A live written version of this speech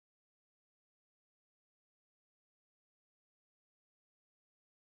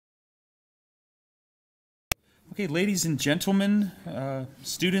Okay, ladies and gentlemen,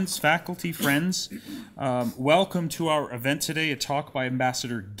 students, faculty, friends, welcome to our event today, a talk by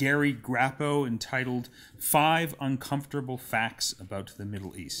Ambassador Gary Grappo entitled 5 Uncomfortable Facts About the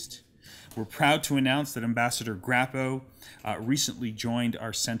Middle East. We're proud to announce that Ambassador Grappo recently joined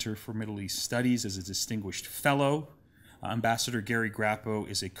our Center for Middle East Studies as a distinguished fellow. Ambassador Gary Grappo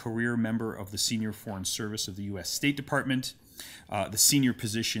is a career member of the Senior Foreign Service of the U.S. State Department. The senior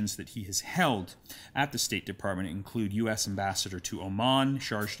positions that he has held at the State Department include U.S. Ambassador to Oman,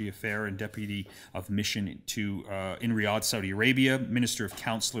 Charge d'Affaires and Deputy of Mission to in Riyadh, Saudi Arabia, Minister of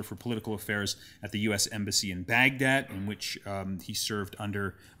Counselor for Political Affairs at the U.S. Embassy in Baghdad, in which he served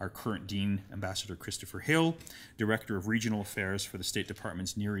under our current Dean, Ambassador Christopher Hill, Director of Regional Affairs for the State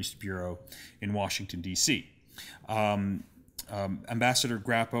Department's Near East Bureau in Washington, D.C. Ambassador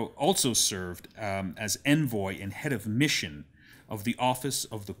Grappo also served as Envoy and Head of Mission of the Office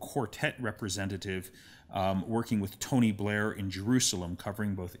of the Quartet Representative, working with Tony Blair in Jerusalem,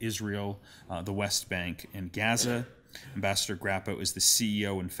 covering both Israel, the West Bank, and Gaza. Ambassador Grappo is the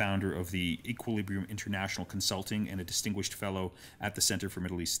CEO and founder of the Equilibrium International Consulting and a distinguished fellow at the Center for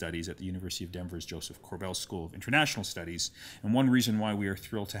Middle East Studies at the University of Denver's Josef Korbel School of International Studies. And one reason why we are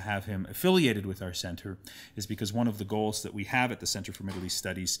thrilled to have him affiliated with our center is because one of the goals that we have at the Center for Middle East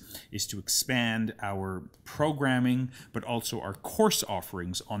Studies is to expand our programming, but also our course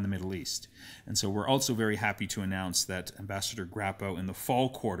offerings on the Middle East. And so we're also very happy to announce that Ambassador Grappo in the fall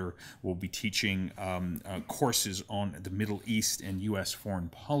quarter will be teaching courses on the Middle East and U.S. foreign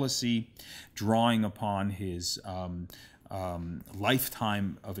policy, drawing upon his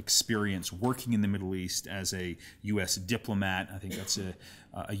lifetime of experience working in the Middle East as a U.S. diplomat. I think that's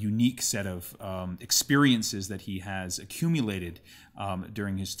a unique set of experiences that he has accumulated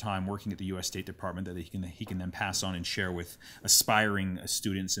during his time working at the U.S. State Department that he can then pass on and share with aspiring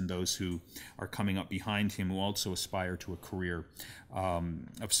students and those who are coming up behind him who also aspire to a career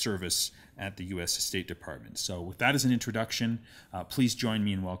of service at the U.S. State Department. So with that as an introduction, please join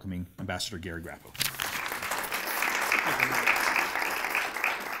me in welcoming Ambassador Gary Grappo.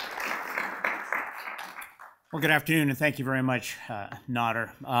 Well, good afternoon, and thank you very much,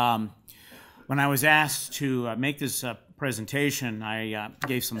 Nader. When I was asked to make this presentation, I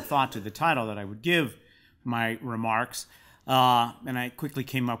gave some thought to the title that I would give my remarks, and I quickly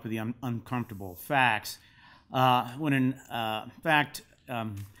came up with the uncomfortable facts, when in fact,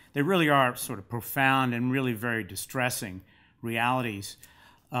 they really are sort of profound and really very distressing realities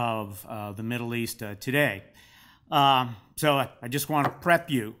of the Middle East today. So I just want to prep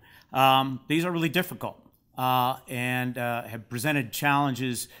you. These are really difficult. And have presented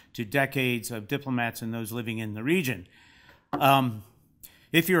challenges to decades of diplomats and those living in the region.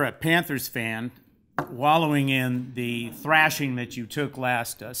 If you're a Panthers fan, wallowing in the thrashing that you took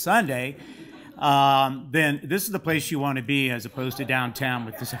last Sunday, then this is the place you want to be as opposed to downtown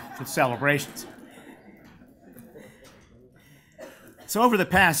with the celebrations. So over the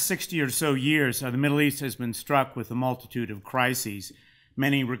past 60 or so years, the Middle East has been struck with a multitude of crises,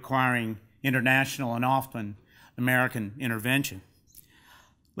 many requiring international and often American intervention.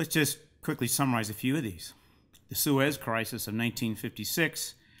 Let's just quickly summarize a few of these. The Suez Crisis of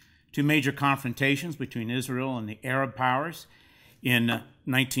 1956, two major confrontations between Israel and the Arab powers in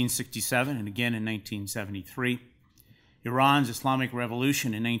 1967 and again in 1973. Iran's Islamic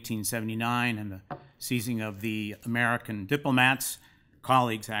Revolution in 1979 and the seizing of the American diplomats,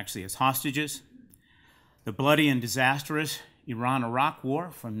 colleagues actually, as hostages. The bloody and disastrous Iran-Iraq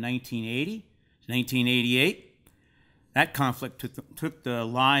War from 1980 to 1988. That conflict took the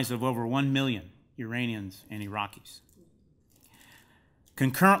lives of over 1 million Iranians and Iraqis.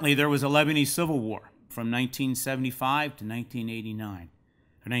 Concurrently, there was a Lebanese civil war from 1975 to 1989,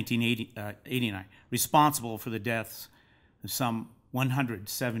 or 1989, responsible for the deaths of some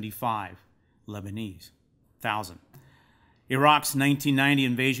 175 Lebanese, 1,000. Iraq's 1990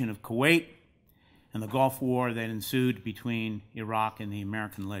 invasion of Kuwait, and the Gulf War that ensued between Iraq and the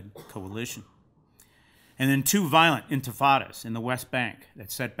American-led coalition. And then two violent intifadas in the West Bank that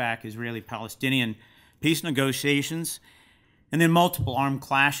set back Israeli-Palestinian peace negotiations, and then multiple armed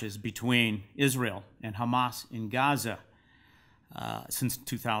clashes between Israel and Hamas in Gaza since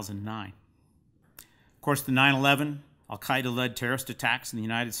 2009. Of course, the 9/11 al-Qaeda-led terrorist attacks in the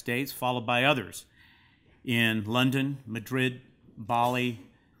United States, followed by others in London, Madrid, Bali,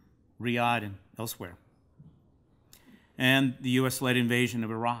 Riyadh, and elsewhere. And the U.S.-led invasion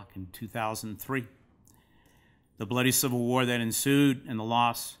of Iraq in 2003. The bloody civil war that ensued and the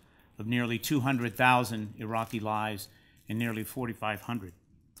loss of nearly 200,000 Iraqi lives and nearly 4,500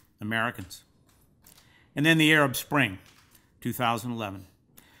 Americans. And then the Arab Spring, 2011.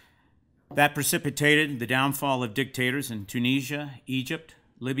 That precipitated the downfall of dictators in Tunisia, Egypt,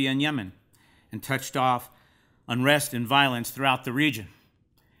 Libya, and Yemen, and touched off unrest and violence throughout the region.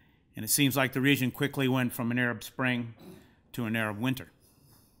 And it seems like the region quickly went from an Arab Spring to an Arab winter.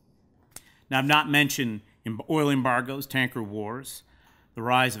 Now, I've not mentioned oil embargoes, tanker wars, the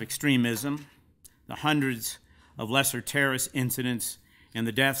rise of extremism, the hundreds of lesser terrorist incidents, and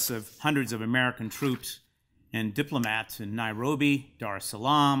the deaths of hundreds of American troops and diplomats in Nairobi, Dar es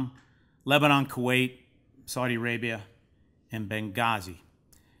Salaam, Lebanon, Kuwait, Saudi Arabia, and Benghazi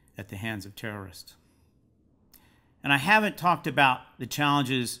at the hands of terrorists. And I haven't talked about the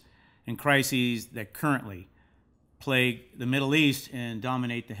challenges and crises that currently plague the Middle East and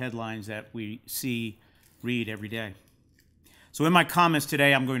dominate the headlines that we read every day. So in my comments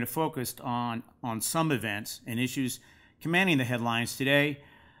today, I'm going to focus on some events and issues commanding the headlines today,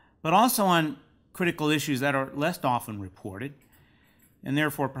 but also on critical issues that are less often reported and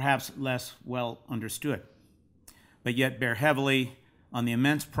therefore perhaps less well understood, but yet bear heavily on the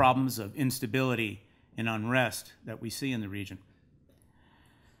immense problems of instability and unrest that we see in the region.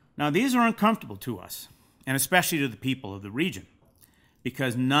 Now, these are uncomfortable to us, and especially to the people of the region,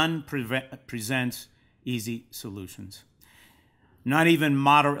 because none presents easy solutions, not even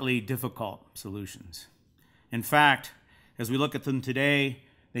moderately difficult solutions. In fact, as we look at them today,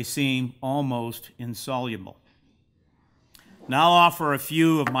 they seem almost insoluble. Now, I'll offer a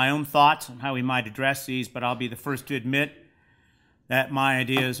few of my own thoughts on how we might address these, but I'll be the first to admit that my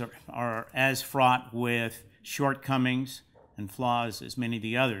ideas are as fraught with shortcomings and flaws as many of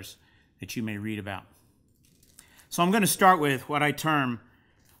the others that you may read about. So I'm going to start with what I term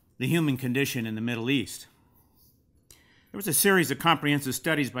the human condition in the Middle East. There was a series of comprehensive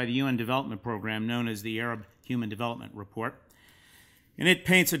studies by the UN Development Program known as the Arab Human Development Report, and it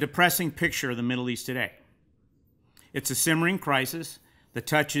paints a depressing picture of the Middle East today. It's a simmering crisis that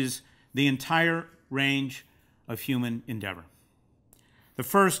touches the entire range of human endeavor. The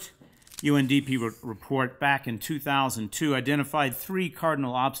first UNDP report back in 2002 identified three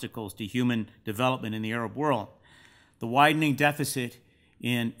cardinal obstacles to human development in the Arab world: the widening deficit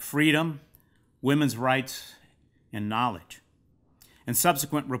in freedom, women's rights, and knowledge. And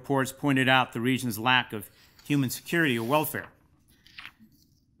subsequent reports pointed out the region's lack of human security or welfare.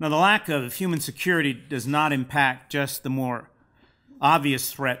 Now, the lack of human security does not impact just the more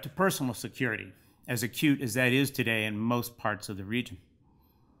obvious threat to personal security, as acute as that is today in most parts of the region.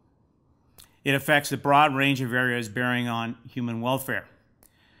 It affects a broad range of areas bearing on human welfare.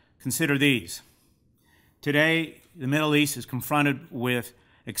 Consider these. Today, the Middle East is confronted with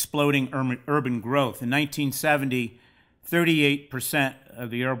exploding urban growth. In 1970, 38%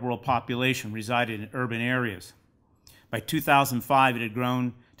 of the Arab world population resided in urban areas. By 2005, it had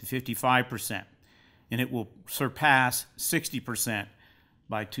grown to 55%, and it will surpass 60%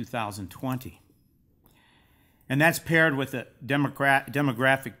 by 2020. And that's paired with a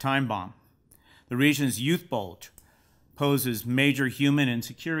demographic time bomb. The region's youth bulge poses major human and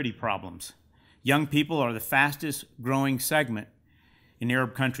security problems. Young people are the fastest growing segment in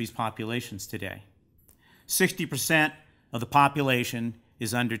Arab countries' populations today. 60% of the population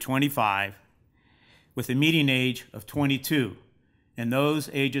is under 25, with a median age of 22, and those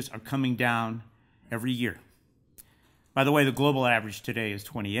ages are coming down every year. By the way, the global average today is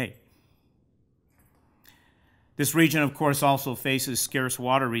 28. This region, of course, also faces scarce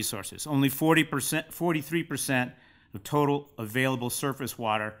water resources. Only 43% of total available surface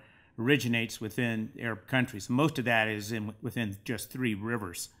water originates within Arab countries. Most of that is within just 3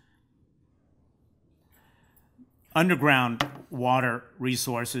 rivers. Underground water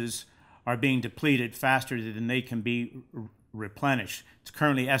resources are being depleted faster than they can be replenished. It's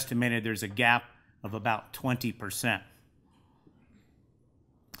currently estimated there's a gap of about 20%.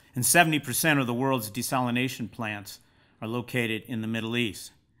 And 70% of the world's desalination plants are located in the Middle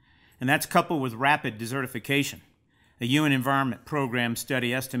East. And that's coupled with rapid desertification. A UN Environment Program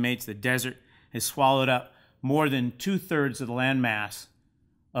study estimates the desert has swallowed up more than 2/3 of the landmass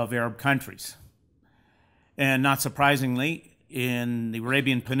of Arab countries. And not surprisingly, in the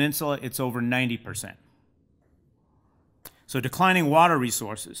Arabian Peninsula, it's over 90%. So declining water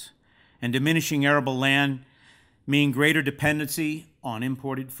resources and diminishing arable land mean greater dependency on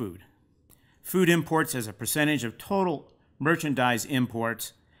imported food. Food imports as a percentage of total merchandise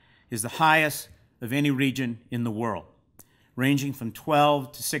imports is the highest of any region in the world, ranging from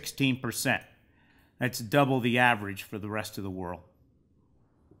 12 to 16%. That's double the average for the rest of the world.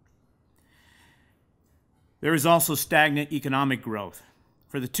 There is also stagnant economic growth.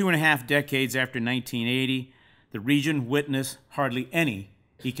 For the 2.5 decades after 1980, the region witnessed hardly any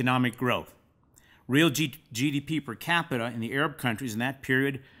economic growth. Real GDP per capita in the Arab countries in that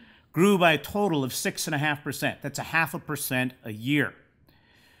period grew by a total of 6.5%. That's 0.5% a year.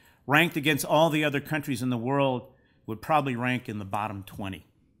 Ranked against all the other countries in the world, would probably rank in the bottom 20.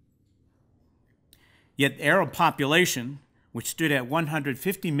 Yet the Arab population, which stood at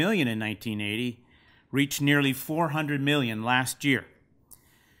 150 million in 1980, reached nearly 400 million last year.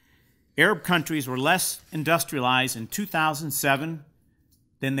 Arab countries were less industrialized in 2007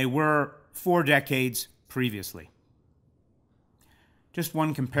 than they were 4 decades previously. Just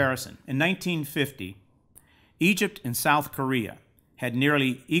one comparison. In 1950, Egypt and South Korea had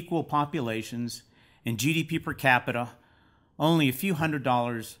nearly equal populations and GDP per capita only a few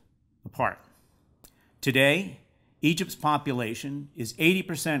 $100s apart. Today, Egypt's population is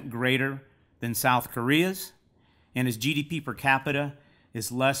 80% greater than South Korea's, and its GDP per capita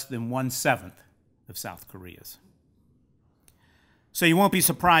is less than 1/7 of South Korea's. So you won't be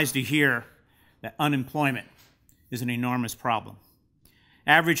surprised to hear that unemployment is an enormous problem.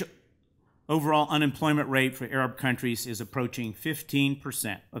 Average overall unemployment rate for Arab countries is approaching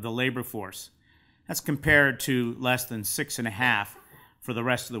 15% of the labor force. That's compared to less than 6.5% for the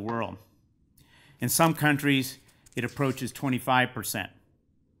rest of the world. In some countries, it approaches 25%.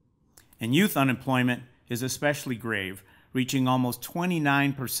 And youth unemployment is especially grave, reaching almost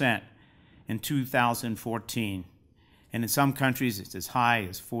 29% in 2014. And in some countries, it's as high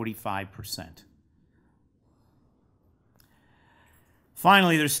as 45%.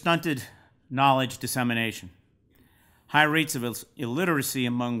 Finally, there's stunted knowledge dissemination. High rates of illiteracy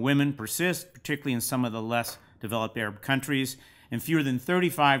among women persist, particularly in some of the less developed Arab countries, and fewer than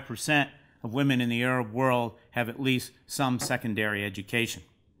 35% of women in the Arab world have at least some secondary education.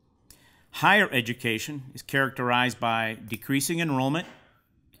 Higher education is characterized by decreasing enrollment,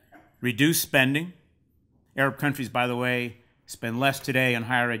 reduced spending. Arab countries, by the way, spend less today on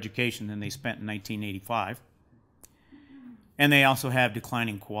higher education than they spent in 1985. And they also have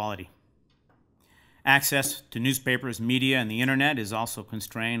declining quality. Access to newspapers, media, and the internet is also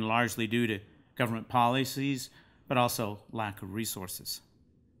constrained, largely due to government policies, but also lack of resources.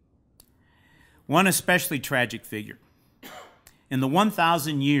 One especially tragic figure. In the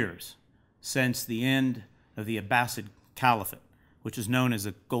 1,000 years since the end of the Abbasid Caliphate, which is known as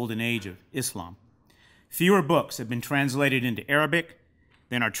the Golden Age of Islam, fewer books have been translated into Arabic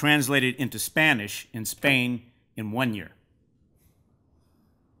than are translated into Spanish in Spain in 1 year.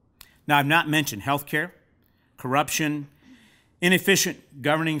 Now, I've not mentioned healthcare, corruption, inefficient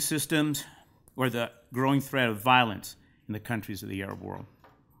governing systems, or the growing threat of violence in the countries of the Arab world.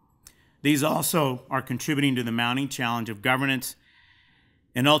 These also are contributing to the mounting challenge of governance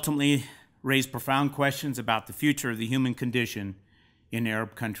and ultimately raise profound questions about the future of the human condition in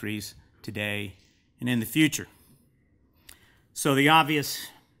Arab countries today and in the future. So the obvious,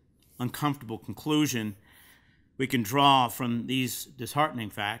 uncomfortable conclusion we can draw from these disheartening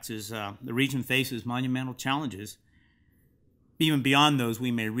facts is the region faces monumental challenges, even beyond those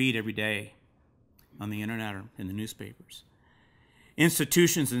we may read every day on the internet or in the newspapers.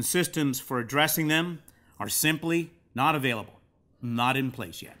 Institutions and systems for addressing them are simply not available, not in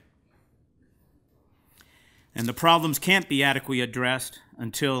place yet. And the problems can't be adequately addressed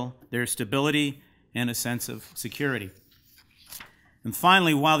until there's stability and a sense of security. And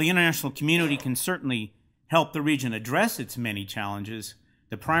finally, while the international community can certainly help the region address its many challenges,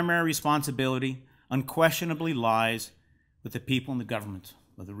 the primary responsibility unquestionably lies with the people and the governments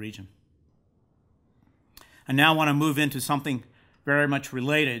of the region. I now want to move into something very much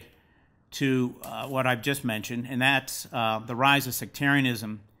related to what I've just mentioned, and that's the rise of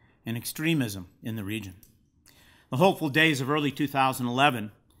sectarianism and extremism in the region. The hopeful days of early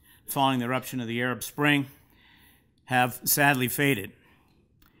 2011, following the eruption of the Arab Spring, have sadly faded,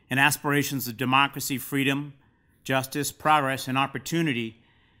 and aspirations of democracy, freedom, justice, progress, and opportunity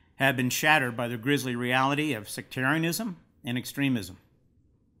have been shattered by the grisly reality of sectarianism and extremism.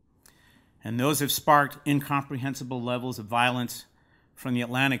 And those have sparked incomprehensible levels of violence from the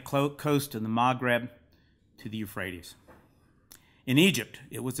Atlantic coast to the Maghreb to the Euphrates. In Egypt,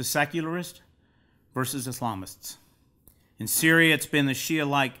 it was the secularists versus Islamists. In Syria, it's been the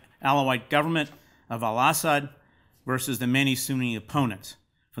Shia-like Alawite government of al-Assad versus the many Sunni opponents,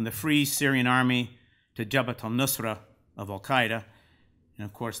 from the Free Syrian Army to Jabhat al-Nusra of al-Qaeda, and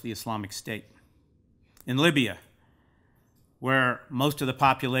of course the Islamic State. In Libya, where most of the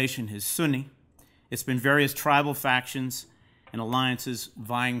population is Sunni, it's been various tribal factions and alliances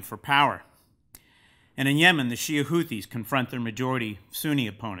vying for power. And in Yemen, the Shia Houthis confront their majority Sunni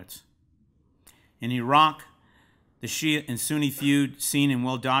opponents. In Iraq, the Shia and Sunni feud, seen and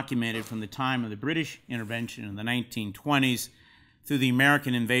well documented from the time of the British intervention in the 1920s through the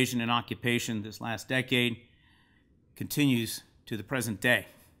American invasion and occupation this last decade, continues to the present day.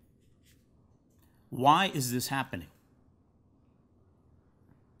 Why is this happening?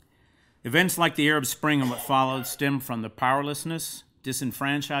 Events like the Arab Spring and what followed stem from the powerlessness,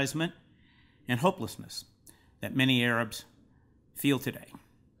 disenfranchisement, and hopelessness that many Arabs feel today.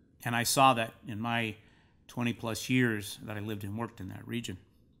 And I saw that in my 20-plus years that I lived and worked in that region.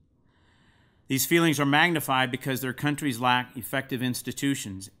 These feelings are magnified because their countries lack effective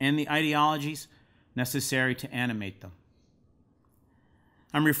institutions and the ideologies necessary to animate them.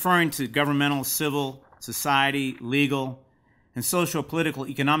 I'm referring to governmental, civil, society, legal, and social, political,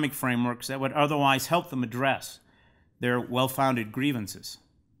 economic frameworks that would otherwise help them address their well-founded grievances.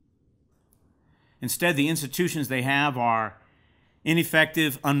 Instead, the institutions they have are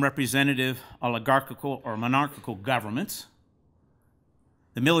ineffective, unrepresentative, oligarchical, or monarchical governments.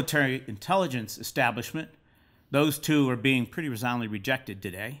 The military intelligence establishment, those two are being pretty resoundingly rejected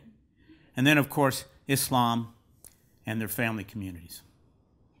today. And then, of course, Islam and their family communities.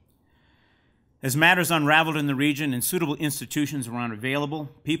 As matters unraveled in the region and suitable institutions were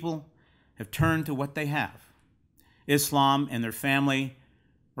unavailable, people have turned to what they have: Islam and their family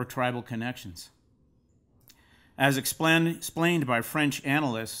or tribal connections. As explained by French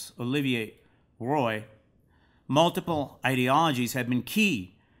analyst Olivier Roy, multiple ideologies have been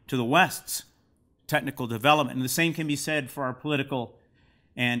key to the West's technical development, and the same can be said for our political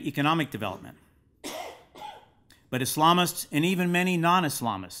and economic development. But Islamists and even many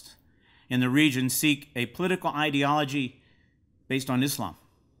non-Islamists in the region seek a political ideology based on Islam.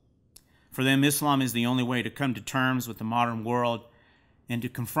 For them, Islam is the only way to come to terms with the modern world and to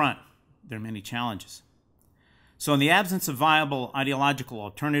confront their many challenges. So in the absence of viable ideological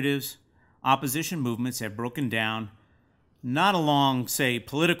alternatives, opposition movements have broken down not along, say,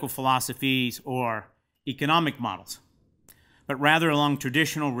 political philosophies or economic models, but rather along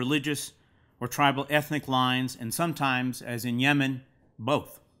traditional religious or tribal ethnic lines, and sometimes, as in Yemen,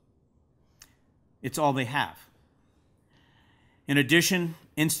 both. It's all they have. In addition,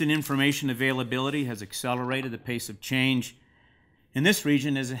 instant information availability has accelerated the pace of change in this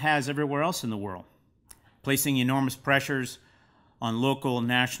region as it has everywhere else in the world, placing enormous pressures on local,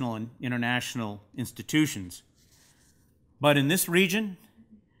 national, and international institutions. But in this region,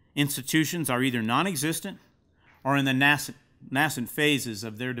 institutions are either non-existent or in the nascent phases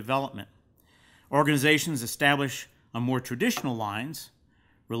of their development. Organizations established on more traditional lines,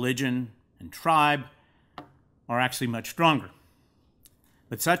 religion and tribe, are actually much stronger.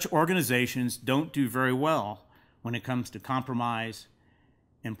 But such organizations don't do very well when it comes to compromise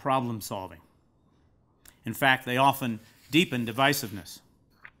and problem solving. In fact, they often deepen divisiveness.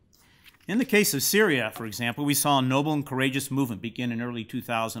 In the case of Syria, for example, we saw a noble and courageous movement begin in early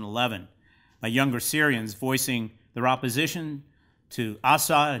 2011 by younger Syrians voicing their opposition to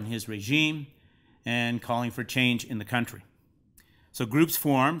Assad and his regime and calling for change in the country. So groups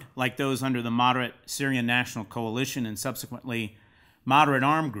formed, like those under the moderate Syrian National Coalition and subsequently moderate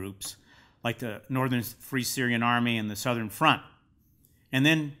armed groups, like the Northern Free Syrian Army and the Southern Front, and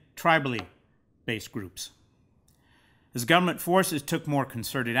then tribally based groups. As government forces took more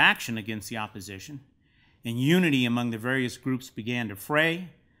concerted action against the opposition, and unity among the various groups began to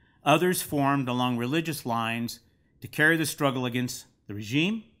fray, others formed along religious lines to carry the struggle against the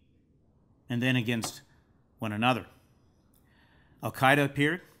regime and then against one another. Al-Qaeda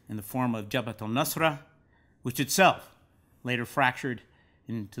appeared in the form of Jabhat al-Nusra, which itself later fractured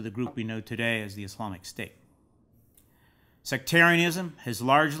into the group we know today as the Islamic State. Sectarianism has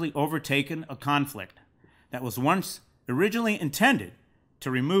largely overtaken a conflict that was once originally intended to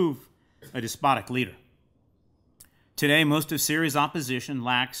remove a despotic leader. Today, most of Syria's opposition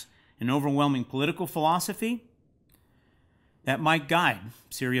lacks an overwhelming political philosophy that might guide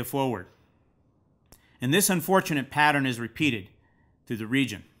Syria forward. And this unfortunate pattern is repeated through the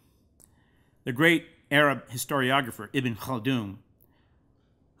region. The great Arab historiographer Ibn Khaldun,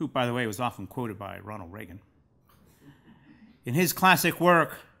 who, by the way, was often quoted by Ronald Reagan, in his classic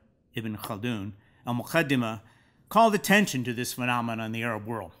work, Ibn Khaldun, Al-Muqaddimah, called attention to this phenomenon in the Arab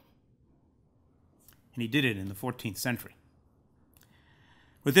world. And he did it in the 14th century.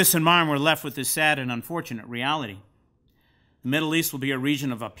 With this in mind, we're left with this sad and unfortunate reality. The Middle East will be a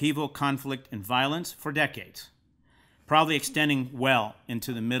region of upheaval, conflict, and violence for decades, probably extending well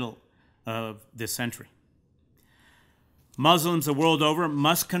into the middle of this century. Muslims the world over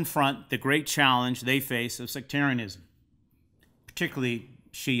must confront the great challenge they face of sectarianism, particularly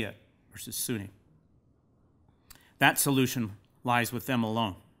Shia versus Sunni. That solution lies with them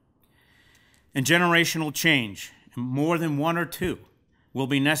alone. And generational change, more than one or two, will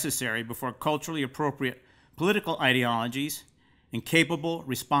be necessary before culturally appropriate political ideologies and capable,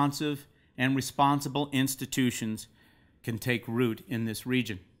 responsive, and responsible institutions can take root in this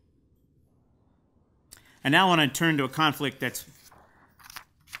region. I now want to turn to a conflict that's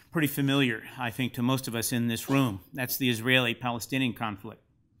pretty familiar, I think, to most of us in this room. That's the Israeli-Palestinian conflict.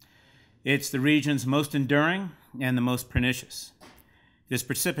 It's the region's most enduring and the most pernicious. It has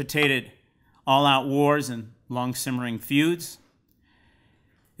precipitated all-out wars and long-simmering feuds.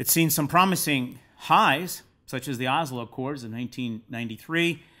 It's seen some promising highs, such as the Oslo Accords of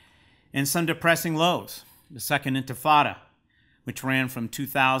 1993, and some depressing lows. The Second Intifada, which ran from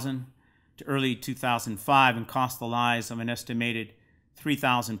 2000 to early 2005 and cost the lives of an estimated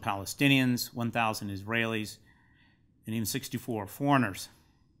 3,000 Palestinians, 1,000 Israelis, and even 64 foreigners.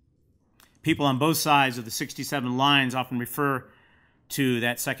 People on both sides of the 67 lines often refer to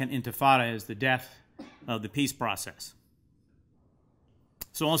that Second Intifada as the death of the peace process.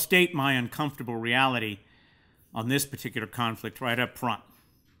 So I'll state my uncomfortable reality on this particular conflict right up front,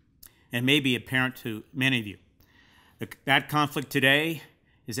 and may be apparent to many of you. That conflict today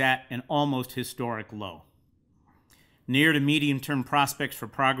is at an almost historic low. Near to medium-term prospects for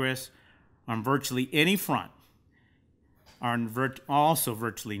progress on virtually any front are also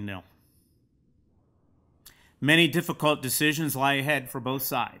virtually nil. Many difficult decisions lie ahead for both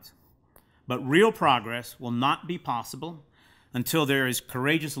sides, but real progress will not be possible until there is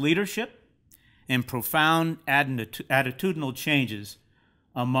courageous leadership and profound attitudinal changes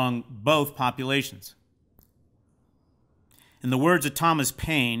among both populations. In the words of Thomas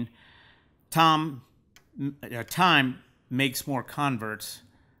Paine, time makes more converts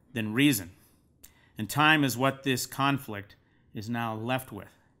than reason, and time is what this conflict is now left with.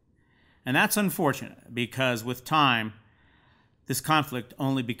 And that's unfortunate, because with time, this conflict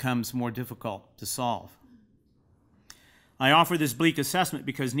only becomes more difficult to solve. I offer this bleak assessment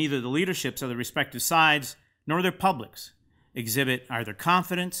because neither the leaderships of the respective sides nor their publics exhibit either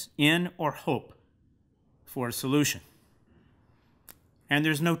confidence in or hope for a solution. And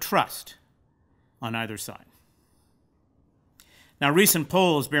there's no trust on either side. Now, recent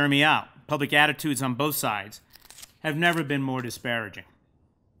polls bear me out. Public attitudes on both sides have never been more disparaging.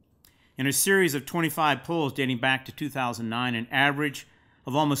 In a series of 25 polls dating back to 2009, an average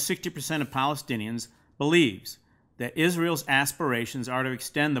of almost 60% of Palestinians believes that Israel's aspirations are to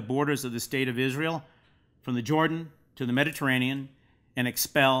extend the borders of the State of Israel from the Jordan to the Mediterranean and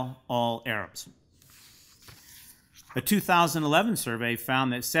expel all Arabs. A 2011 survey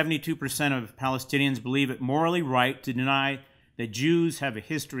found that 72% of Palestinians believe it morally right to deny that Jews have a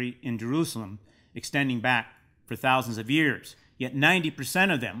history in Jerusalem extending back for thousands of years. Yet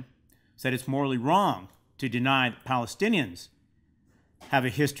 90% of them said it's morally wrong to deny that Palestinians have a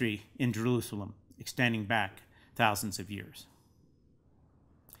history in Jerusalem extending back thousands of years.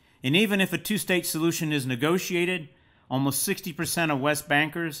 And even if a two-state solution is negotiated, almost 60% of West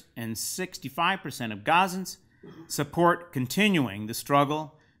Bankers and 65% of Gazans support continuing the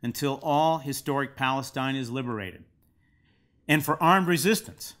struggle until all historic Palestine is liberated, and for armed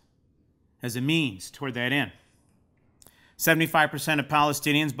resistance as a means toward that end. 75% of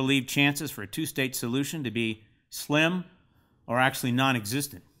Palestinians believe chances for a two-state solution to be slim or actually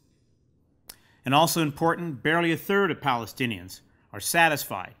non-existent. And also important, barely a third of Palestinians are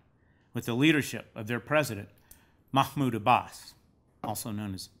satisfied with the leadership of their president, Mahmoud Abbas, also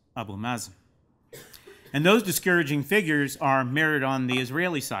known as Abu Mazen. And those discouraging figures are mirrored on the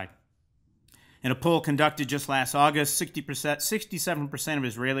Israeli side. In a poll conducted just last August, 67% of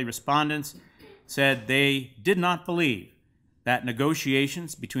Israeli respondents said they did not believe that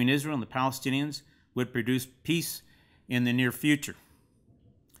negotiations between Israel and the Palestinians would produce peace in the near future.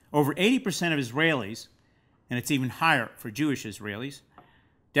 Over 80% of Israelis, and it's even higher for Jewish Israelis,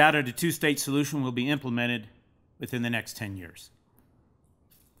 doubted a two-state solution will be implemented within the next 10 years.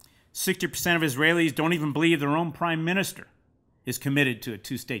 60% of Israelis don't even believe their own prime minister is committed to a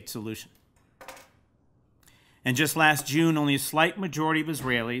two-state solution. And just last June, only a slight majority of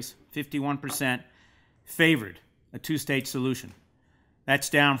Israelis, 51%, favored a two-state solution. That's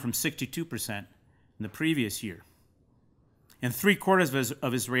down from 62% in the previous year. And 3/4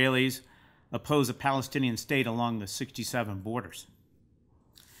 of Israelis oppose a Palestinian state along the 67 borders.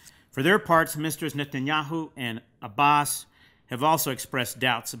 For their parts, Misters Netanyahu and Abbas have also expressed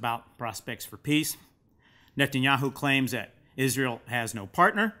doubts about prospects for peace. Netanyahu claims that Israel has no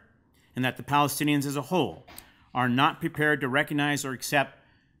partner and that the Palestinians as a whole are not prepared to recognize or accept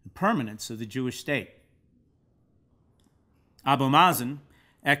the permanence of the Jewish state. Abu Mazen,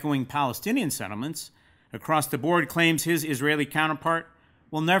 echoing Palestinian sentiments across the board, claims his Israeli counterpart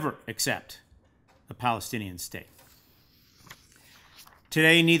will never accept a Palestinian state.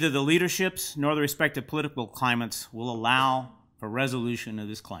 Today, neither the leaderships nor the respective political climates will allow for resolution of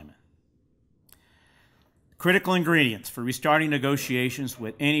this climate. Critical ingredients for restarting negotiations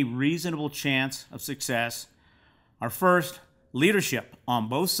with any reasonable chance of success are first, leadership on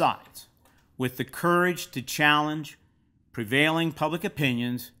both sides with the courage to challenge prevailing public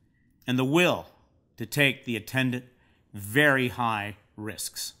opinions and the will to take the attendant very high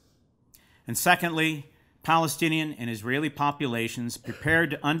risks. And secondly, Palestinian and Israeli populations prepared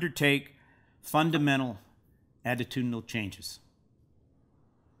to undertake fundamental attitudinal changes.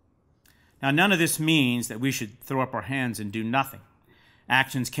 Now, none of this means that we should throw up our hands and do nothing.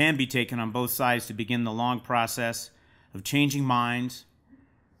 Actions can be taken on both sides to begin the long process of changing minds,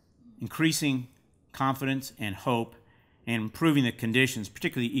 increasing confidence and hope, and improving the conditions,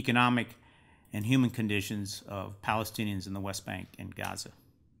 particularly economic and human conditions, of Palestinians in the West Bank and Gaza.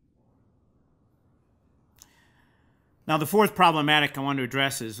 Now, the fourth problematic I want to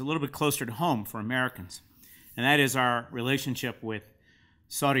address is a little bit closer to home for Americans, and that is our relationship with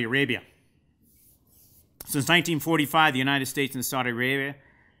Saudi Arabia. Since 1945, the United States and Saudi Arabia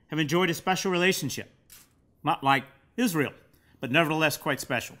have enjoyed a special relationship, not like Israel, but nevertheless quite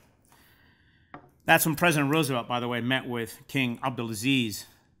special. That's when President Roosevelt, by the way, met with King Abdulaziz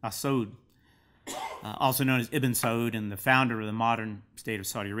Al Saud, also known as Ibn Saud, and the founder of the modern state of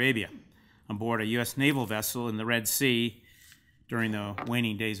Saudi Arabia, on board a U.S. naval vessel in the Red Sea during the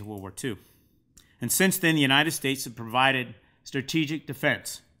waning days of World War II. And since then, the United States have provided strategic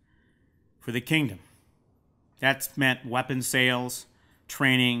defense for the kingdom. That's meant weapons sales,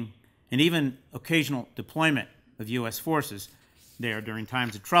 training, and even occasional deployment of U.S. forces there during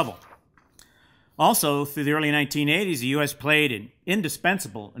times of trouble. Also, through the early 1980s, the U.S. played an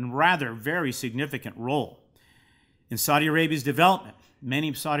indispensable and rather very significant role in Saudi Arabia's development. Many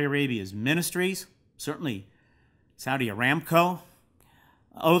of Saudi Arabia's ministries, certainly Saudi Aramco,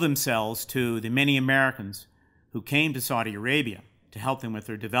 owe themselves to the many Americans who came to Saudi Arabia to help them with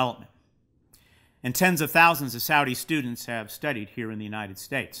their development. And tens of thousands of Saudi students have studied here in the United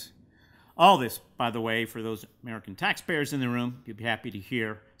States. All this, by the way, for those American taxpayers in the room, you'd be happy to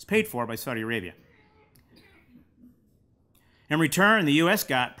hear, is paid for by Saudi Arabia. In return, the U.S.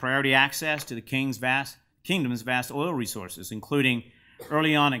 got priority access to the kingdom's vast oil resources, including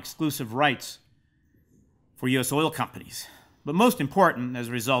early on exclusive rights for U.S. oil companies. But most important, as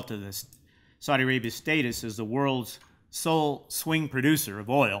a result of this, Saudi Arabia's status as the world's sole swing producer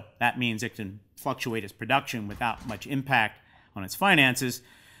of oil, that means it can fluctuate its production without much impact on its finances,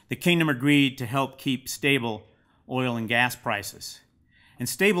 the kingdom agreed to help keep stable oil and gas prices. And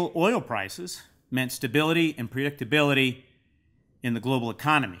stable oil prices meant stability and predictability in the global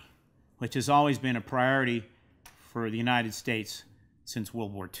economy, which has always been a priority for the United States since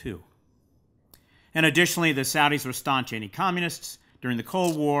World War II. And additionally, the Saudis were staunch anti-communists during the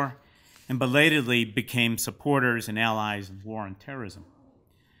Cold War and belatedly became supporters and allies in war on terrorism.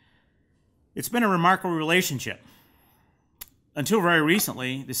 It's been a remarkable relationship. Until very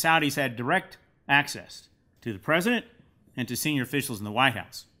recently, the Saudis had direct access to the president and to senior officials in the White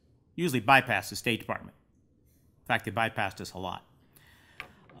House, usually bypassed the State Department. In fact, they bypassed us a lot.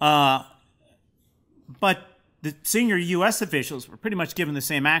 But the senior U.S. officials were pretty much given the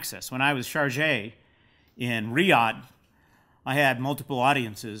same access. When I was chargé in Riyadh, I had multiple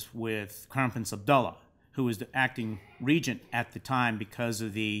audiences with Crown Prince Abdullah, who was the acting regent at the time because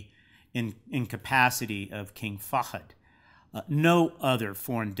of the incapacity of King Fahd. No other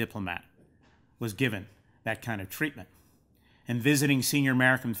foreign diplomat was given that kind of treatment. And visiting senior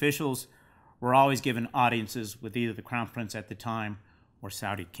American officials were always given audiences with either the Crown Prince at the time or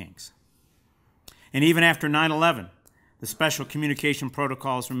Saudi kings. And even after 9/11, the special communication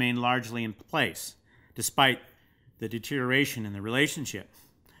protocols remained largely in place, despite the deterioration in the relationship.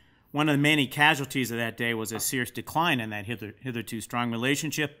 One of the many casualties of that day was a serious decline in that hitherto strong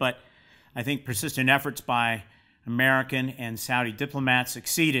relationship, but I think persistent efforts by American and Saudi diplomats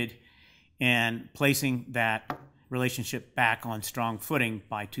succeeded in placing that relationship back on strong footing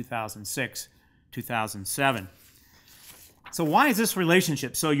by 2006, 2007. So why is this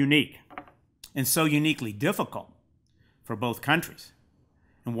relationship so unique and so uniquely difficult for both countries?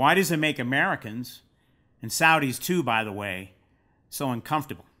 And why does it make Americans, and Saudis too, by the way, so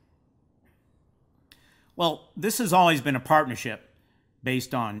uncomfortable? Well, this has always been a partnership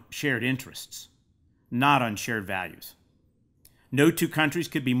based on shared interests, not on shared values. No two countries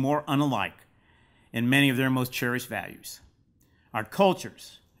could be more unalike in many of their most cherished values. Our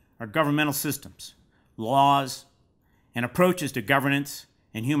cultures, our governmental systems, laws, and approaches to governance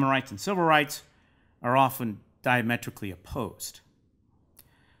and human rights and civil rights are often diametrically opposed.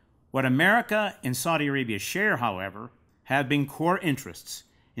 What America and Saudi Arabia share, however, have been core interests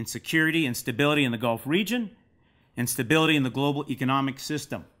in security and stability in the Gulf region and stability in the global economic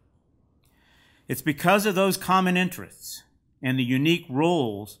system. It's because of those common interests and the unique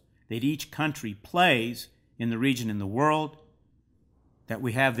roles that each country plays in the region and the world that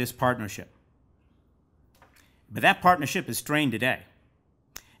we have this partnership. But that partnership is strained today,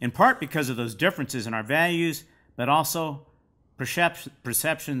 in part because of those differences in our values, but also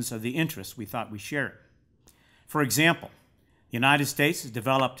perceptions of the interests we thought we shared. For example, the United States has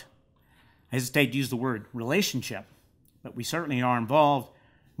developed, I hesitate to use the word relationship, but we certainly are involved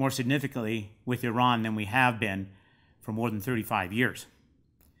more significantly with Iran than we have been for more than 35 years.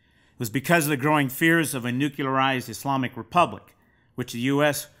 It was because of the growing fears of a nuclearized Islamic Republic, which the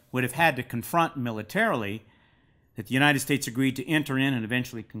U.S. would have had to confront militarily, that the United States agreed to enter in and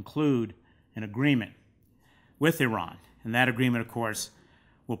eventually conclude an agreement with Iran. And that agreement, of course,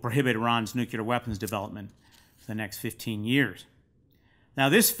 will prohibit Iran's nuclear weapons development for the next 15 years. Now,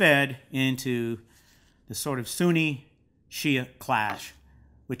 this fed into the sort of Sunni-Shia clash,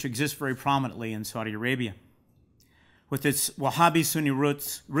 which exists very prominently in Saudi Arabia. With its Wahhabi-Sunni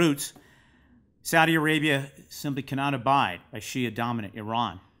roots, Saudi Arabia simply cannot abide by Shia-dominant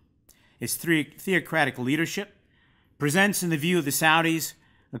Iran. Its theocratic leadership presents, in the view of the Saudis,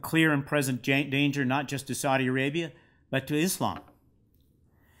 a clear and present danger not just to Saudi Arabia, but to Islam.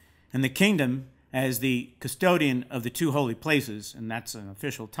 And the kingdom, as the custodian of the two holy places, and that's an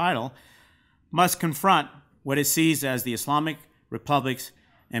official title, must confront what it sees as the Islamic Republic's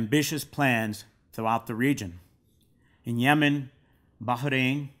ambitious plans throughout the region. In Yemen,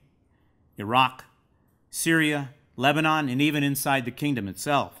 Bahrain, Iraq, Syria, Lebanon, and even inside the kingdom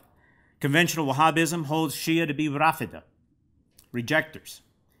itself, conventional Wahhabism holds Shia to be Rafida, rejectors,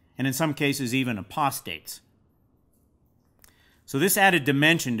 and in some cases even apostates. So this added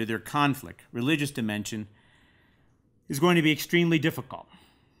dimension to their conflict, religious dimension, is going to be extremely difficult.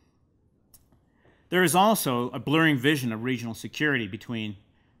 There is also a blurring vision of regional security between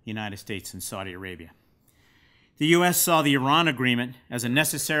the United States and Saudi Arabia. The U.S. saw the Iran agreement as a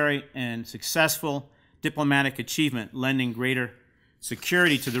necessary and successful diplomatic achievement, lending greater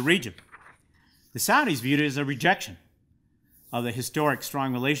security to the region. The Saudis viewed it as a rejection of the historic,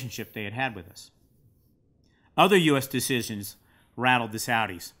 strong relationship they had had with us. Other U.S. decisions rattled the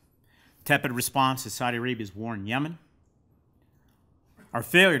Saudis. Tepid response to Saudi Arabia's war in Yemen. Our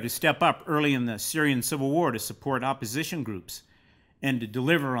failure to step up early in the Syrian civil war to support opposition groups and to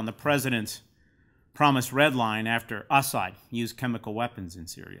deliver on the president's promised red line after Assad used chemical weapons in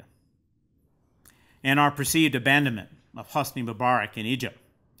Syria. And our perceived abandonment of Hosni Mubarak in Egypt.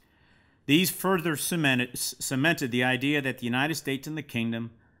 These further cemented the idea that the United States and the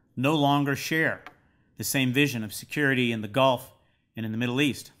kingdom no longer share the same vision of security in the Gulf and in the Middle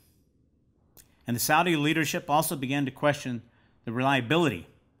East. And the Saudi leadership also began to question the reliability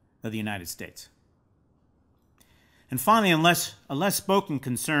of the United States. And finally, a less spoken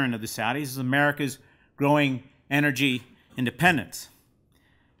concern of the Saudis is America's growing energy independence.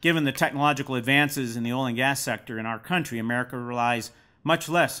 Given the technological advances in the oil and gas sector in our country, America relies much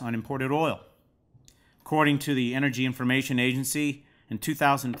less on imported oil. According to the Energy Information Agency, in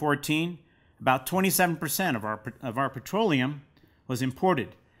 2014, about 27% of our petroleum was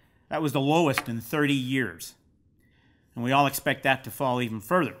imported. That was the lowest in 30 years. And we all expect that to fall even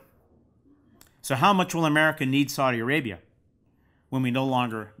further. So how much will America need Saudi Arabia when we no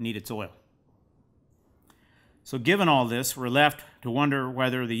longer need its oil? So given all this, we're left to wonder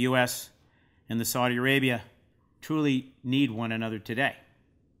whether the U.S. and the Saudi Arabia truly need one another today.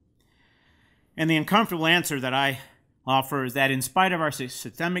 And the uncomfortable answer that I offer is that in spite of our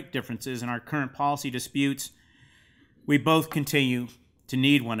systemic differences and our current policy disputes, we both continue to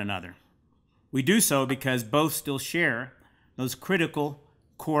need one another. We do so because both still share those critical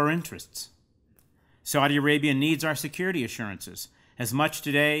core interests. Saudi Arabia needs our security assurances as much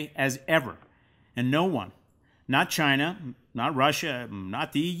today as ever, and no one, not China, not Russia,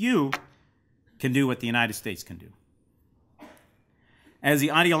 not the EU, can do what the United States can do. As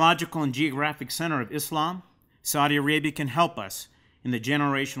the ideological and geographic center of Islam, Saudi Arabia can help us in the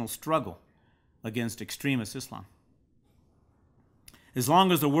generational struggle against extremist Islam. As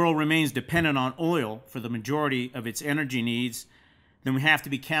long as the world remains dependent on oil for the majority of its energy needs, then we have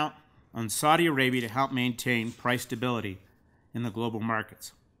to count on Saudi Arabia to help maintain price stability in the global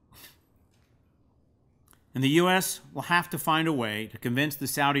markets. And the U.S. will have to find a way to convince the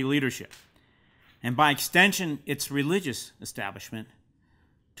Saudi leadership, and by extension its religious establishment,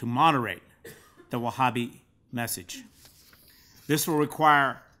 to moderate the Wahhabi message. This will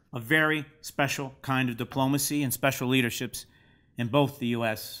require a very special kind of diplomacy and special leaderships in both the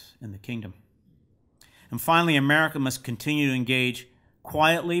U.S. and the kingdom. And finally, America must continue to engage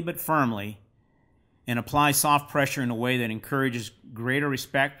quietly but firmly and apply soft pressure in a way that encourages greater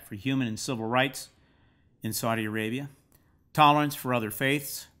respect for human and civil rights in Saudi Arabia, tolerance for other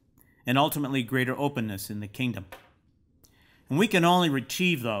faiths, and ultimately greater openness in the kingdom. And we can only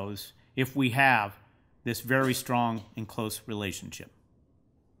achieve those if we have this very strong and close relationship.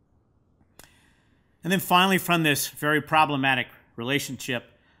 And then finally, from this very problematic relationship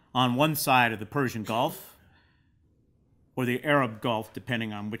on one side of the Persian Gulf, or the Arab Gulf,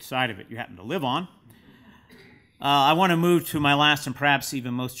 depending on which side of it you happen to live on, I want to move to my last and perhaps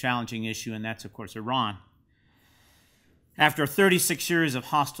even most challenging issue, and that's, of course, Iran. After 36 years of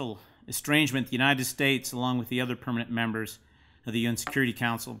hostile estrangement, the United States, along with the other permanent members of the UN Security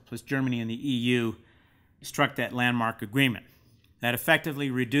Council, plus Germany and the EU, struck that landmark agreement that effectively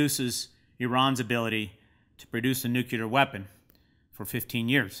reduces Iran's ability to produce a nuclear weapon for 15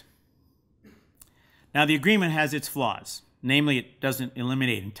 years. Now, the agreement has its flaws. Namely, it doesn't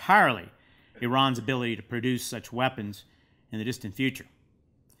eliminate entirely Iran's ability to produce such weapons in the distant future.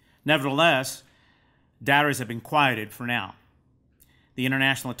 Nevertheless, doubters have been quieted for now. The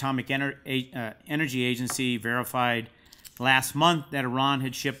International Atomic Energy Agency verified last month that Iran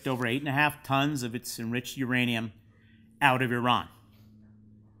had shipped over 8.5 tons of its enriched uranium out of Iran.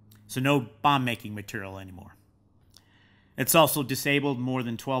 So no bomb-making material anymore. It's also disabled more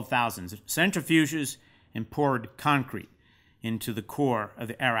than 12,000 centrifuges and poured concrete into the core of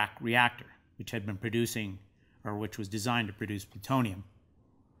the Arak reactor, which had been producing, or which was designed to produce plutonium.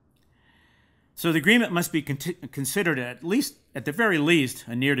 So the agreement must be considered at the very least,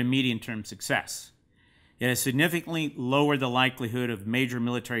 a near to medium-term success. It has significantly lowered the likelihood of major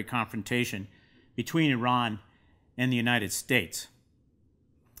military confrontation between Iran and the United States.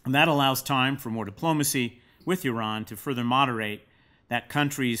 And that allows time for more diplomacy with Iran to further moderate that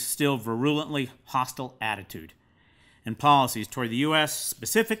country's still virulently hostile attitude and policies toward the U.S.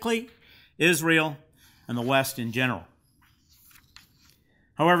 specifically, Israel, and the West in general.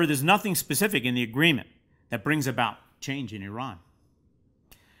 However, there's nothing specific in the agreement that brings about change in Iran.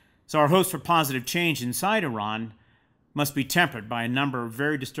 So our hopes for positive change inside Iran must be tempered by a number of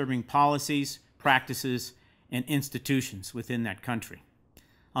very disturbing policies, practices, and institutions within that country.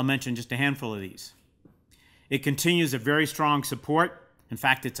 I'll mention just a handful of these. It continues a very strong support, in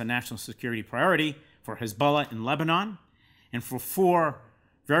fact, it's a national security priority, for Hezbollah in Lebanon, and for 4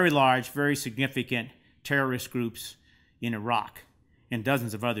 very large, very significant terrorist groups in Iraq, and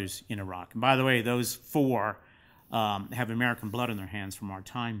dozens of others in Iraq. And by the way, those 4 have American blood on their hands from our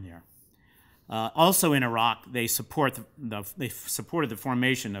time there. Also in Iraq, they supported the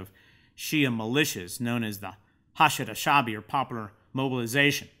formation of Shia militias known as the Hashd al-Shabi, or Popular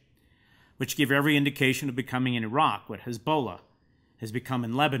Mobilization, which give every indication of becoming in Iraq what Hezbollah has become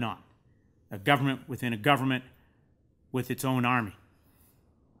in Lebanon, a government within a government with its own army.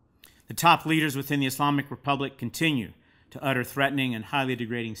 The top leaders within the Islamic Republic continue to utter threatening and highly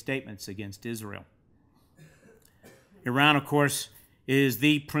degrading statements against Israel. Iran, of course, is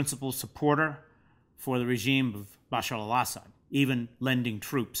the principal supporter for the regime of Bashar al-Assad, even lending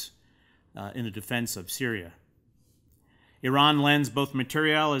troops in the defense of Syria. Iran lends both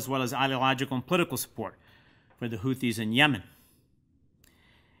material as well as ideological and political support for the Houthis in Yemen.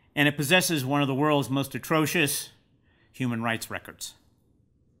 And it possesses one of the world's most atrocious human rights records.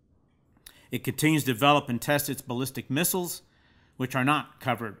 It continues to develop and test its ballistic missiles, which are not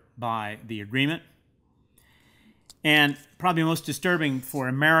covered by the agreement. And probably most disturbing for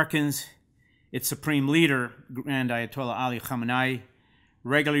Americans, its supreme leader, Grand Ayatollah Ali Khamenei,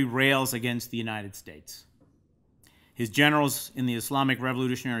 regularly rails against the United States. His generals in the Islamic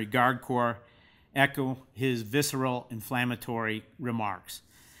Revolutionary Guard Corps echo his visceral, inflammatory remarks,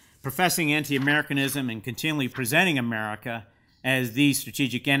 professing anti-Americanism and continually presenting America as the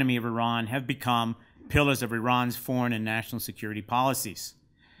strategic enemy of Iran have become pillars of Iran's foreign and national security policies.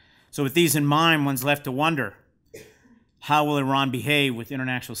 So with these in mind, one's left to wonder, how will Iran behave with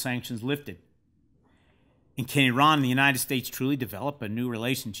international sanctions lifted? And can Iran and the United States truly develop a new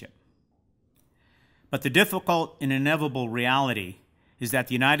relationship? But the difficult and inevitable reality is that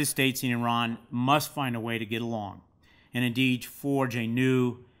the United States and Iran must find a way to get along and indeed forge a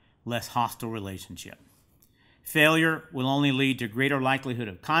new, less hostile relationship. Failure will only lead to greater likelihood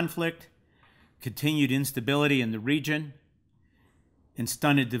of conflict, continued instability in the region, and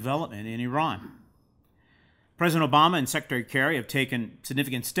stunted development in Iran. President Obama and Secretary Kerry have taken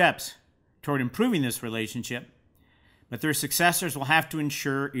significant steps toward improving this relationship, but their successors will have to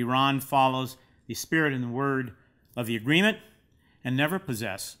ensure Iran follows the spirit and the word of the agreement and never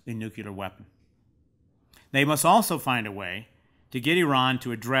possess a nuclear weapon. They must also find a way to get Iran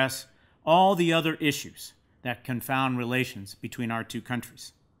to address all the other issues that confound relations between our two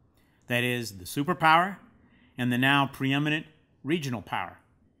countries. that is, the superpower and the now preeminent regional power.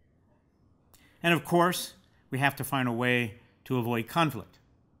 And of course, we have to find a way to avoid conflict.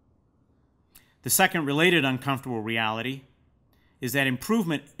 The second related uncomfortable reality is that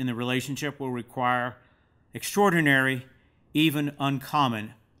improvement in the relationship will require extraordinary, even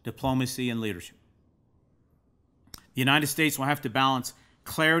uncommon, diplomacy and leadership. The United States will have to balance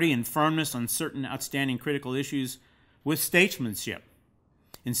clarity and firmness on certain outstanding critical issues with statesmanship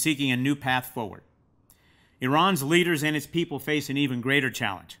in seeking a new path forward. Iran's leaders and its people face an even greater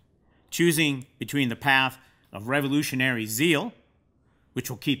challenge, choosing between the path of revolutionary zeal, which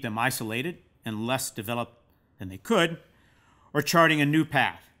will keep them isolated and less developed than they could, or charting a new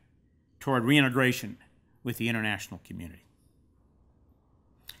path toward reintegration with the international community.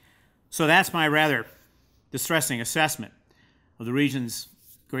 So that's my rather distressing assessment of the region's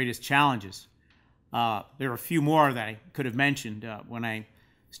greatest challenges. There are a few more that I could have mentioned. When I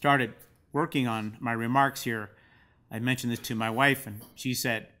started working on my remarks here, I mentioned this to my wife, and she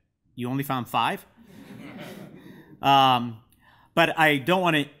said, "You only found 5?" But I don't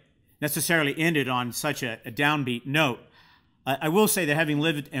want to necessarily end it on such a downbeat note. I will say that having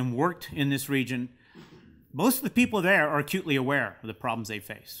lived and worked in this region, most of the people there are acutely aware of the problems they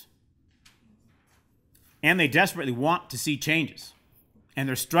face. And they desperately want to see changes. And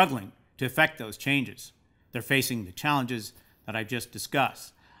they're struggling to effect those changes. They're facing the challenges that I've just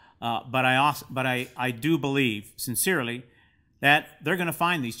discussed. But I do believe, sincerely, that they're going to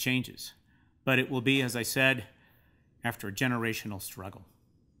find these changes. But it will be, as I said, after a generational struggle.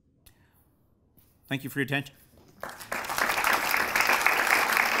 Thank you for your attention.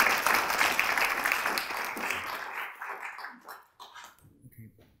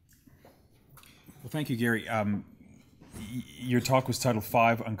 Well, thank you, Gary. Your talk was titled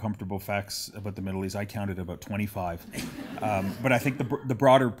 5 Uncomfortable Facts About the Middle East. I counted about 25. But I think the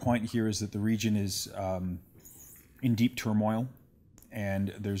broader point here is that the region is in deep turmoil,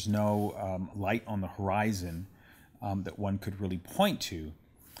 and there's no light on the horizon that one could really point to,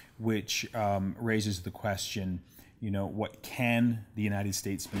 which raises the question, what can the United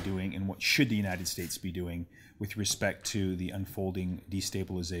States be doing, and what should the United States be doing with respect to the unfolding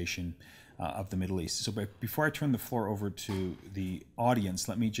destabilization of the Middle East. So before I turn the floor over to the audience,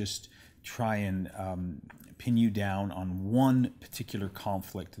 let me just try and pin you down on one particular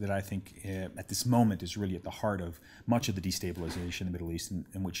conflict that I think at this moment is really at the heart of much of the destabilization in the Middle East,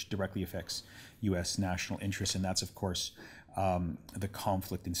 and which directly affects U.S. national interests, and that's, of course, the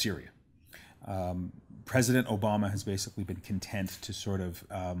conflict in Syria. President Obama has basically been content to sort of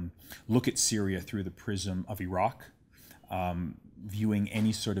look at Syria through the prism of Iraq, viewing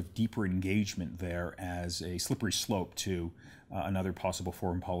any sort of deeper engagement there as a slippery slope to another possible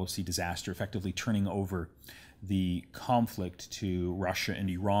foreign policy disaster, effectively turning over the conflict to Russia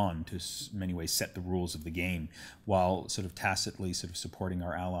and Iran to, in many ways, set the rules of the game, while sort of tacitly sort of supporting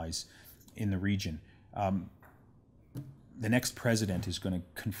our allies in the region. The next president is going to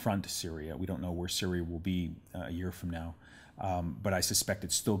confront Syria. We don't know where Syria will be a year from now. But I suspect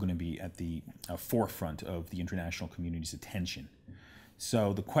it's still going to be at the forefront of the international community's attention.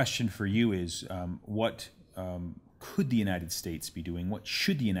 So the question for you is, what could the United States be doing? What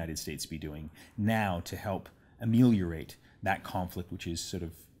should the United States be doing now to help ameliorate that conflict, which is sort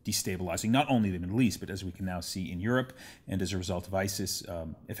of destabilizing not only the Middle East, but as we can now see in Europe, and as a result of ISIS,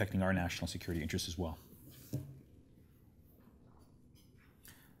 affecting our national security interests as well?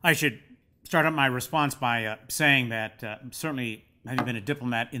 I should start up my response by saying that certainly, having been a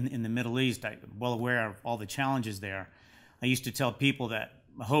diplomat in the Middle East, I'm well aware of all the challenges there. I used to tell people that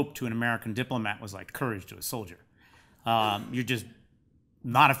hope to an American diplomat was like courage to a soldier. You're just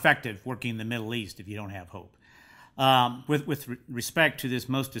not effective working in the Middle East if you don't have hope. With respect to this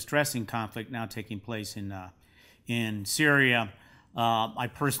most distressing conflict now taking place in Syria, I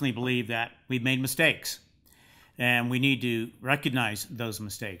personally believe that we've made mistakes, and we need to recognize those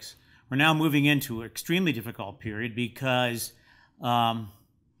mistakes. We're now moving into an extremely difficult period because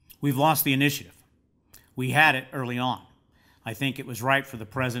we've lost the initiative. We had it early on. I think it was right for the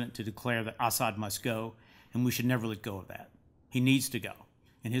president to declare that Assad must go, and we should never let go of that. He needs to go,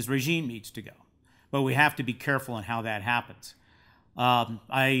 and his regime needs to go. But we have to be careful in how that happens.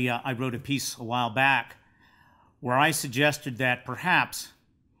 I wrote a piece a while back where I suggested that perhaps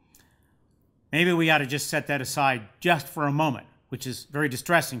maybe we ought to just set that aside just for a moment, which is very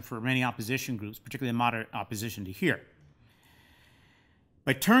distressing for many opposition groups, particularly the moderate opposition, to hear.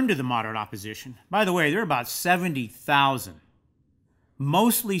 But turn to the moderate opposition. By the way, there are about 70,000,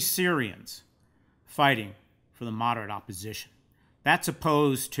 mostly Syrians, fighting for the moderate opposition. That's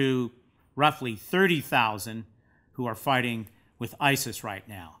opposed to roughly 30,000 who are fighting with ISIS right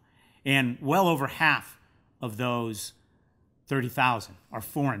now. And well over half of those 30,000 are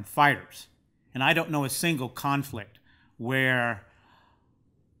foreign fighters. And I don't know a single conflict where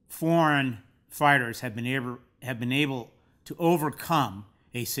foreign fighters have been able to overcome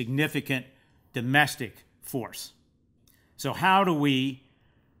a significant domestic force. So how do we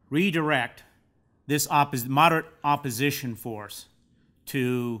redirect this moderate opposition force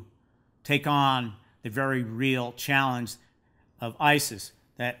to take on the very real challenge of ISIS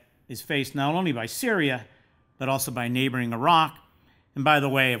that is faced not only by Syria, but also by neighboring Iraq? And by the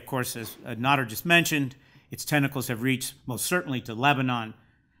way, of course, as Nader just mentioned, its tentacles have reached most certainly to Lebanon,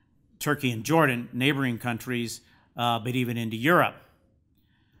 Turkey, and Jordan, neighboring countries, but even into Europe.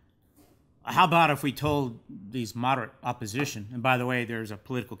 How about if we told these moderate opposition, and by the way, there's a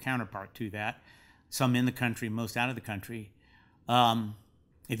political counterpart to that, some in the country, most out of the country,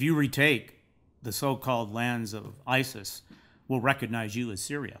 if you retake the so-called lands of ISIS, we'll recognize you as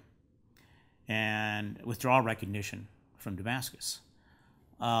Syria and withdraw recognition from Damascus.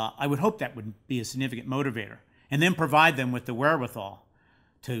 I would hope that would be a significant motivator, and then provide them with the wherewithal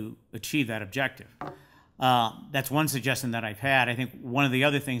to achieve that objective. That's one suggestion that I've had. I think one of the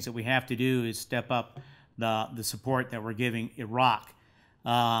other things that we have to do is step up the support that we're giving Iraq.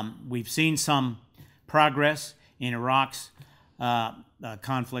 We've seen some progress in Iraq's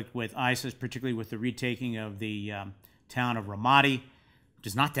conflict with ISIS, particularly with the retaking of the town of Ramadi, which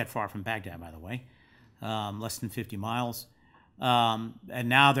is not that far from Baghdad, by the way, less than 50 miles. And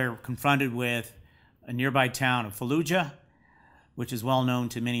now they're confronted with a nearby town of Fallujah, which is well known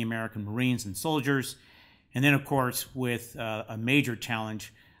to many American Marines and soldiers. And then, of course, with a major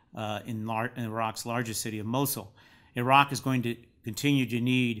challenge in Iraq's largest city of Mosul. Iraq is going to continue to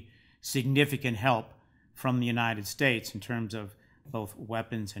need significant help from the United States in terms of both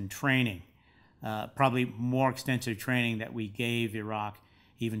weapons and training, probably more extensive training that we gave Iraq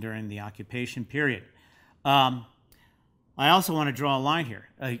even during the occupation period. I also want to draw a line here.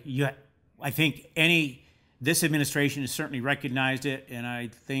 I think this administration has certainly recognized it, and I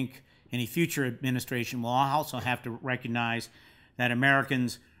think any future administration will also have to recognize that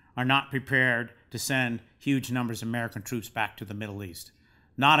Americans are not prepared to send huge numbers of American troops back to the Middle East,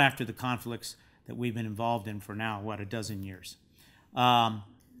 not after the conflicts that we've been involved in for now, a dozen years.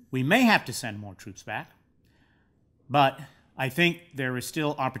 We may have to send more troops back, but I think there is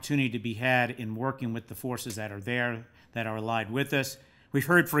still opportunity to be had in working with the forces that are there, that are allied with us. We've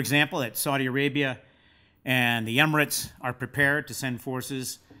heard, for example, that Saudi Arabia and the Emirates are prepared to send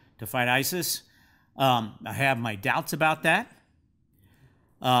forces to fight ISIS. I have my doubts about that.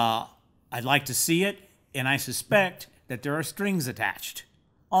 I'd like to see it, and I suspect that there are strings attached,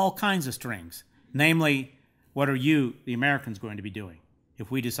 all kinds of strings. Namely, what are you, the Americans, going to be doing if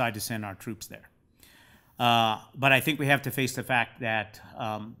we decide to send our troops there? But I think we have to face the fact that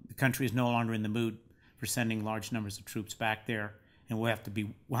the country is no longer in the mood for sending large numbers of troops back there, and we'll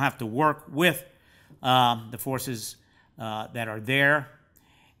have to work with the forces that are there,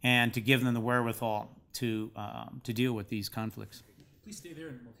 and to give them the wherewithal to deal with these conflicts. Please stay there,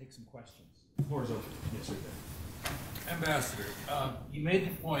 and we'll take some questions. The floor is open. Yes, sir. Ambassador, you made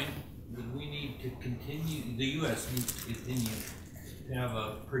the point that we need to continue, the U.S. needs to continue to have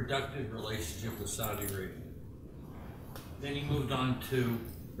a productive relationship with Saudi Arabia. Then you moved on to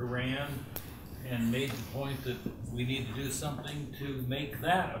Iran and made the point that we need to do something to make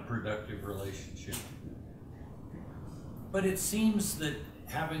that a productive relationship. But it seems that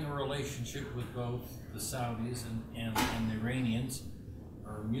having a relationship with both the Saudis and the Iranians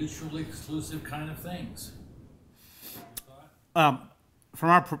are mutually exclusive kind of things.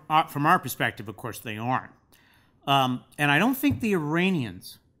 From our perspective, of course, they aren't. And I don't think the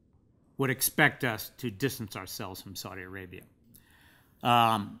Iranians would expect us to distance ourselves from Saudi Arabia.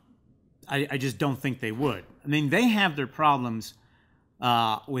 I just don't think they would. I mean, they have their problems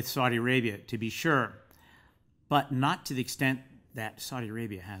with Saudi Arabia, to be sure, but not to the extent that Saudi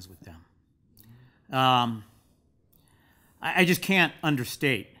Arabia has with them. I just can't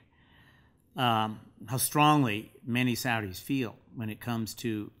understate how strongly many Saudis feel when it comes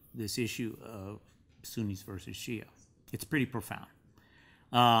to this issue of Sunnis versus Shia. It's pretty profound.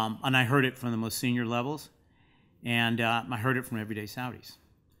 And I heard it from the most senior levels, and I heard it from everyday Saudis.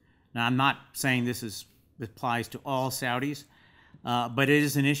 Now, I'm not saying this applies to all Saudis, but it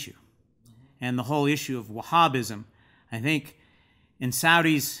is an issue. And the whole issue of Wahhabism, I think, and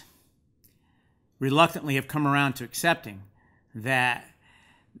Saudis reluctantly have come around to accepting that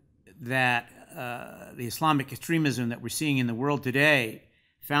the Islamic extremism that we're seeing in the world today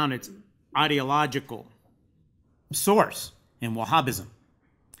found its ideological source in Wahhabism.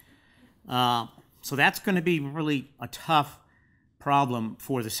 So that's going to be really a tough problem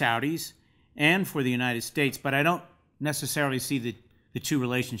for the Saudis and for the United States, but I don't necessarily see the two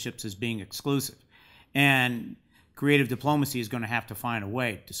relationships as being exclusive. And creative diplomacy is going to have to find a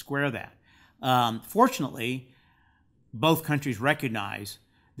way to square that. Fortunately, both countries recognize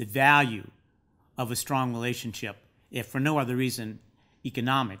the value of a strong relationship, if for no other reason,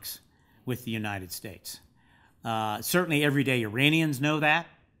 economics, with the United States. Certainly everyday Iranians know that,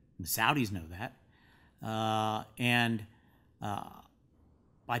 the Saudis know that, and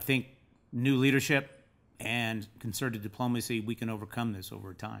I think new leadership and concerted diplomacy, we can overcome this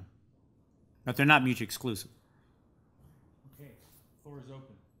over time. But they're not mutually exclusive. Okay, floor is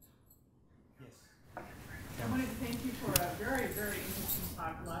open. Yes. I wanted to thank you for a very, very interesting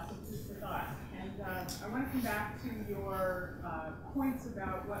talk, lots of food for thought. And I want to come back to your points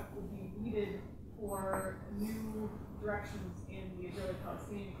about what would be needed for new directions in the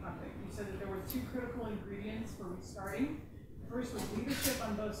Israeli-Palestinian conflict. You said that there were two critical ingredients for restarting. First was leadership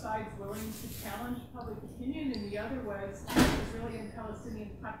on both sides willing to challenge public opinion, and the other was Israeli and Palestinian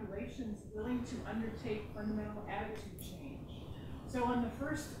populations willing to undertake fundamental attitude change. So on the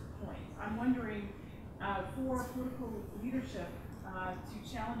first point, I'm wondering, for political leadership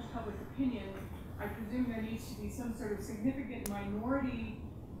to challenge public opinion, I presume there needs to be some sort of significant minority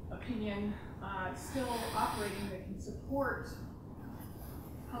opinion still operating that can support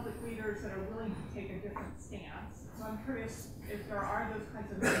public leaders that are willing to take a different stance. So I'm curious if there are those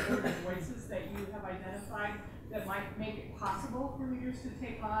kinds of minority voices that you have identified that might make it possible for leaders to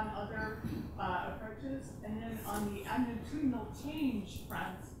take on other approaches. And then on the attitudinal change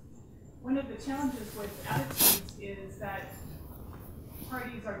front, one of the challenges with attitudes is that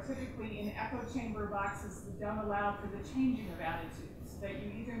parties are typically in echo chamber boxes that don't allow for the changing of attitudes. That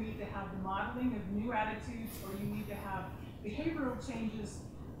you either need to have the modeling of new attitudes or you need to have behavioral changes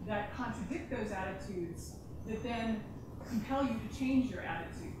that contradict those attitudes that then compel you to change your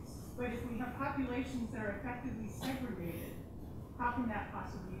attitudes. But if we have populations that are effectively segregated, how can that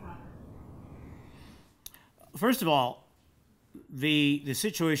possibly happen? First of all, the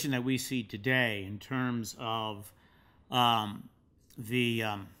situation that we see today in terms of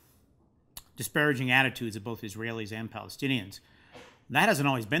the disparaging attitudes of both Israelis and Palestinians, that hasn't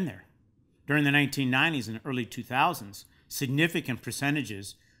always been there. During the 1990s and early 2000s, significant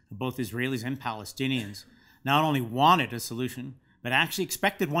percentages of both Israelis and Palestinians not only wanted a solution, but actually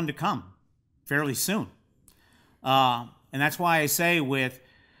expected one to come fairly soon. And that's why I say with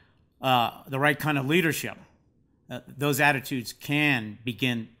the right kind of leadership, those attitudes can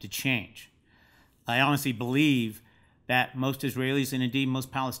begin to change. I honestly believe that most Israelis and indeed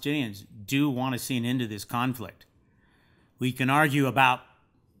most Palestinians do want to see an end to this conflict. We can argue about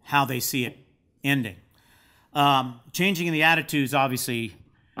how they see it ending. Changing the attitudes, obviously,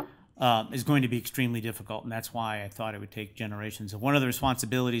 is going to be extremely difficult, and that's why I thought it would take generations. And one of the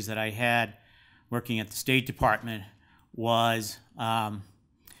responsibilities that I had working at the State Department was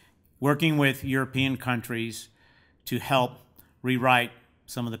working with European countries to help rewrite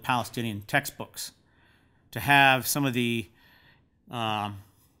some of the Palestinian textbooks, to have some of the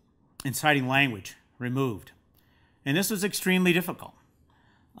inciting language removed. And this was extremely difficult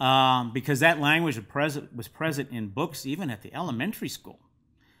because that language was present in books even at the elementary school.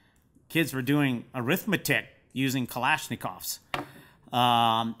 Kids were doing arithmetic using Kalashnikovs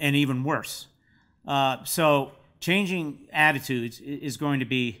and even worse. So changing attitudes is going to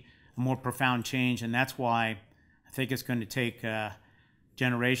be a more profound change, and that's why I think it's going to take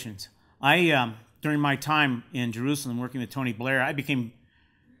generations. During my time in Jerusalem working with Tony Blair, I became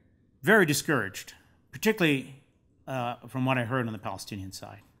very discouraged, particularly from what I heard on the Palestinian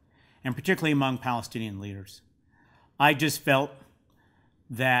side, and particularly among Palestinian leaders. I just felt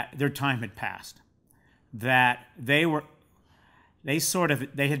that their time had passed, that they had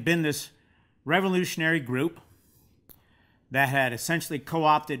been this revolutionary group that had essentially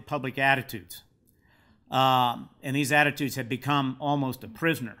co-opted public attitudes. And these attitudes had become almost a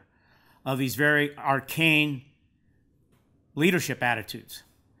prisoner of these very arcane leadership attitudes.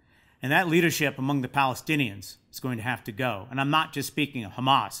 And that leadership among the Palestinians is going to have to go. And I'm not just speaking of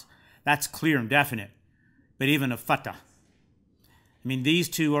Hamas. That's clear and definite. But even of Fatah. I mean, these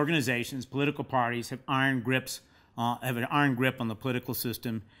two organizations, political parties, have an iron grip on the political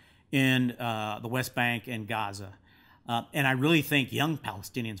system in the West Bank and Gaza. And I really think young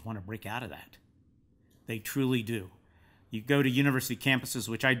Palestinians want to break out of that. They truly do. You go to university campuses,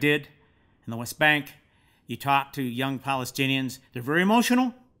 which I did, in the West Bank, you talk to young Palestinians, they're very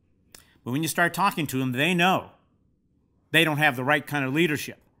emotional, but when you start talking to them, they know they don't have the right kind of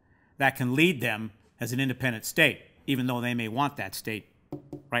leadership that can lead them as an independent state, even though they may want that state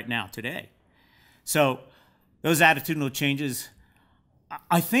right now, today. So those attitudinal changes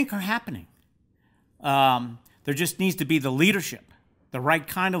I think are happening. There just needs to be the leadership, the right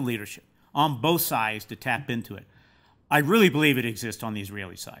kind of leadership on both sides to tap into it. I really believe it exists on the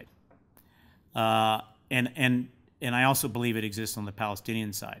Israeli side. And I also believe it exists on the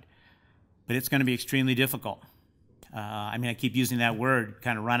Palestinian side. But it's going to be extremely difficult. I mean, I keep using that word,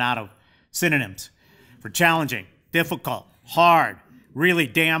 kind of run out of synonyms for challenging, difficult, hard, really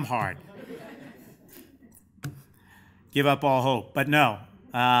damn hard. Give up all hope. But no,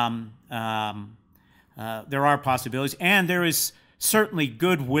 there are possibilities, and there is certainly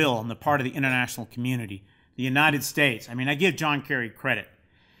goodwill on the part of the international community. The United States, I mean, I give John Kerry credit,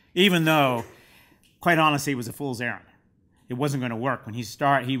 even though, quite honestly, it was a fool's errand. It wasn't going to work. When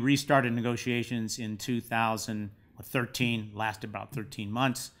he restarted negotiations in 2013, lasted about 13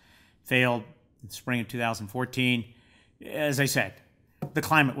 months, failed in the spring of 2014. As I said, the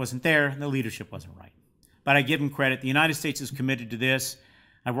climate wasn't there, and the leadership wasn't right. But I give him credit. The United States is committed to this.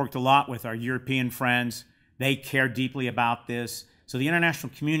 I worked a lot with our European friends. They care deeply about this. So the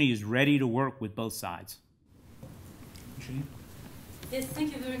international community is ready to work with both sides. Yes,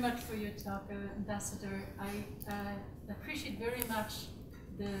 thank you very much for your talk, Ambassador. I appreciate very much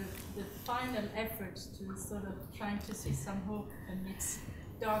the final effort to sort of trying to see some hope amidst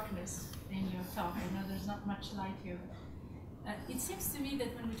darkness in your talk. I know there's not much light here. It seems to me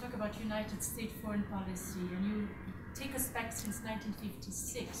that when we talk about United States foreign policy, and you take us back since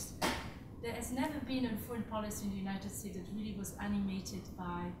 1956, there has never been a foreign policy in the United States that really was animated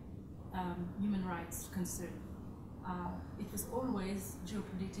by human rights concern. It was always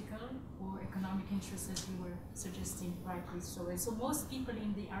geopolitical or economic interests, as you were suggesting rightly so. And so most people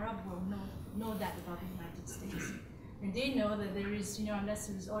in the Arab world know that about the United States. And they know that there is, unless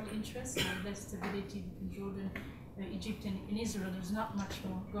there is oil interest or less stability between Jordan, Egypt, and in Israel, there's not much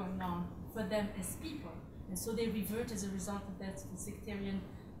more going on for them as people. And so they revert as a result of that sectarian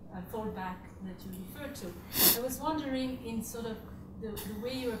fallback that you referred to. I was wondering, in sort of the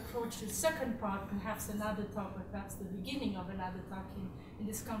way you approach the second part, perhaps another talk, or perhaps the beginning of another talk in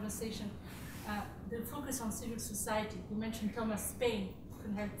this conversation, the focus on civil society. You mentioned Thomas Paine.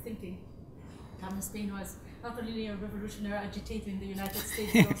 Couldn't help thinking. Thomas Paine was not only a revolutionary agitator in the United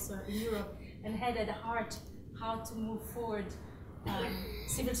States, but also in Europe, and had at heart how to move forward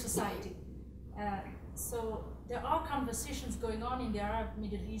civil society. So there are conversations going on in the Arab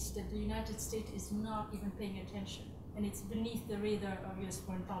Middle East that the United States is not even paying attention, and it's beneath the radar of US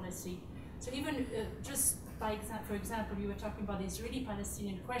foreign policy. So even just for example, you were talking about the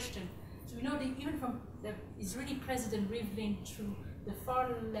Israeli-Palestinian question. So we know that even from the Israeli president Rivlin to the far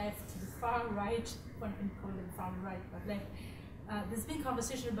left to the far right, one can call them far right but left, there's been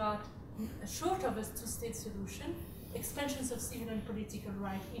conversation about, short of a two-state solution, expansions of civil and political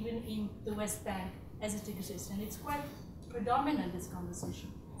rights, even in the West Bank as it exists. And it's quite predominant, this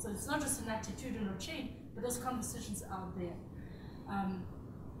conversation. So it's not just an attitudinal change, but those conversations out there.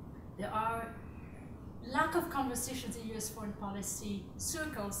 There are lack of conversations in US foreign policy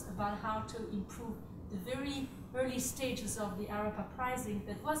circles about how to improve the very early stages of the Arab uprising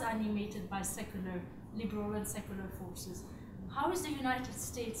that was animated by secular, liberal and secular forces. How is the United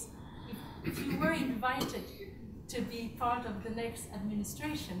States, if you were invited to be part of the next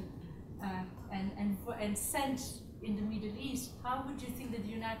administration and sent in the Middle East, how would you think that the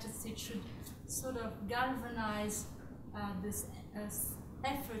United States should sort of galvanize this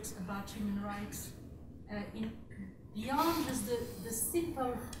effort about human rights beyond just the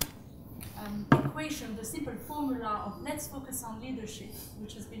simple equation, the simple formula of let's focus on leadership,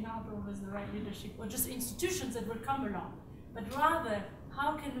 which has been not always the right leadership, or just institutions that will come along, but rather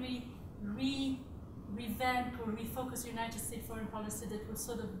how can we revamp or refocus United States foreign policy that will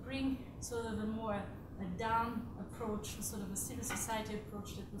sort of bring sort of a down approach, sort of a civil society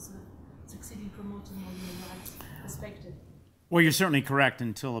approach that will sort of succeed in promoting more human rights perspective. Well, you're certainly correct.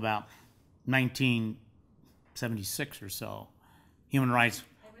 Until about 1976 or so, human rights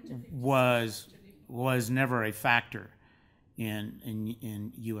was never a factor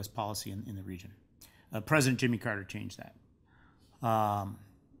in U.S. policy in the region. President Jimmy Carter changed that,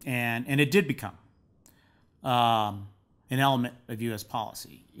 and it did become an element of U.S.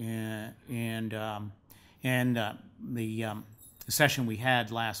 policy. The session we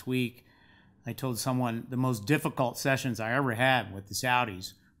had last week, I told someone the most difficult sessions I ever had with the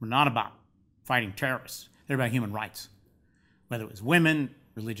Saudis were not about fighting terrorists. They're about human rights, whether it was women,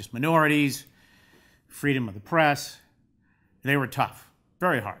 religious minorities, freedom of the press. They were tough,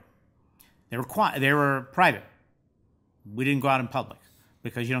 very hard. They were quiet. They were private. We didn't go out in public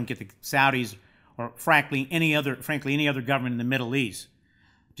because you don't get the Saudis or frankly any other government in the Middle East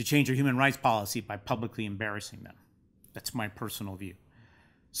to change their human rights policy by publicly embarrassing them. That's my personal view.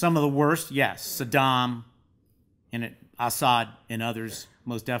 Some of the worst, yes, Saddam and Assad and others,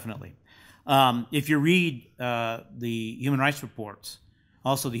 most definitely. If you read the human rights reports,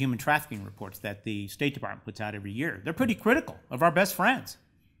 also the human trafficking reports that the State Department puts out every year, they're pretty critical of our best friends,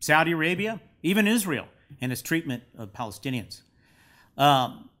 Saudi Arabia, even Israel, and its treatment of Palestinians.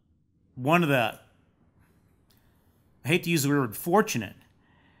 One of the, I hate to use the word fortunate,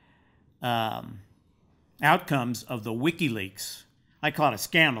 outcomes of the WikiLeaks, I call it a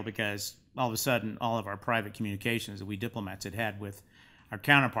scandal because all of a sudden all of our private communications that we diplomats had with our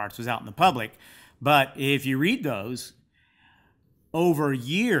counterparts was out in the public. But if you read those, over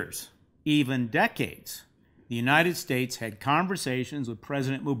years, even decades, the United States had conversations with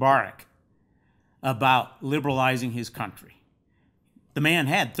President Mubarak about liberalizing his country. The man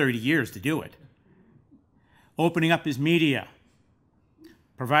had 30 years to do it. Opening up his media,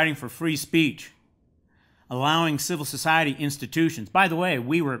 providing for free speech, allowing civil society institutions. By the way,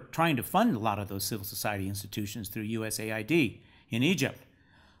 we were trying to fund a lot of those civil society institutions through USAID in Egypt.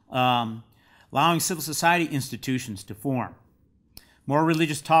 Allowing civil society institutions to form. More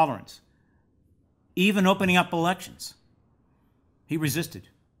religious tolerance. Even opening up elections. He resisted.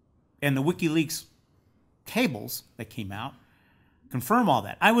 And the WikiLeaks cables that came out confirm all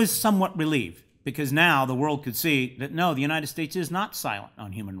that. I was somewhat relieved because now the world could see that no, the United States is not silent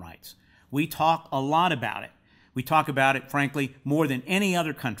on human rights. We talk a lot about it. We talk about it, frankly, more than any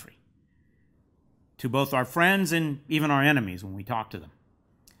other country, to both our friends and even our enemies when we talk to them.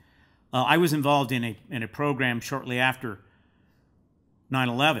 I was involved in a program shortly after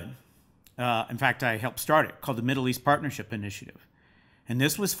 9/11. In fact, I helped start it, called the Middle East Partnership Initiative. And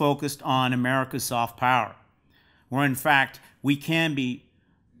this was focused on America's soft power, where in fact we can be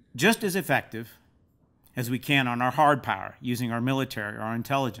just as effective as we can on our hard power, using our military, our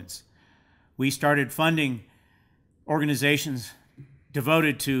intelligence. We started funding organizations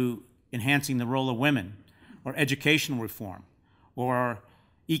devoted to enhancing the role of women, or educational reform, or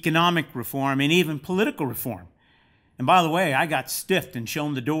economic reform, and even political reform. And by the way, I got stiffed and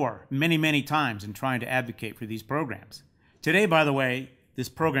shown the door many, many times in trying to advocate for these programs. Today, by the way, this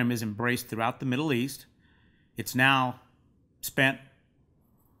program is embraced throughout the Middle East. It's now spent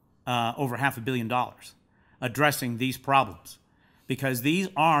over $500 million addressing these problems, because these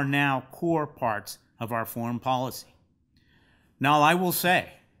are now core parts of our foreign policy. Now, I will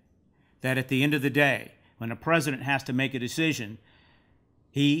say that at the end of the day, when a president has to make a decision,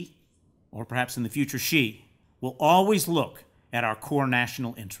 he, or perhaps in the future she, will always look at our core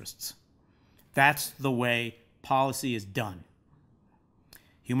national interests. That's the way policy is done.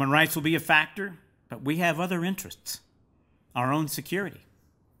 Human rights will be a factor, but we have other interests. Our own security,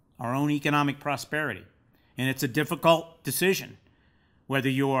 our own economic prosperity. And it's a difficult decision, whether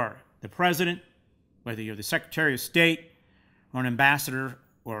you're the president, whether you're the Secretary of State, or an ambassador,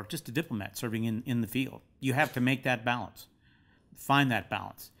 or just a diplomat serving in the field. You have to make that balance, find that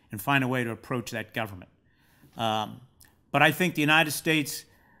balance, and find a way to approach that government. But I think the United States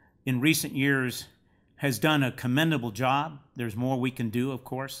in recent years has done a commendable job. There's more we can do, of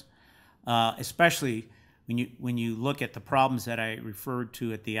course, especially when you look at the problems that I referred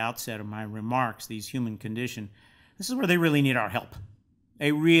to at the outset of my remarks, these human condition. This is where they really need our help.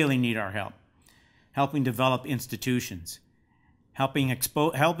 They really need our help. Helping develop institutions, helping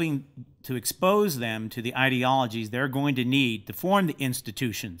to expose them to the ideologies they're going to need to form the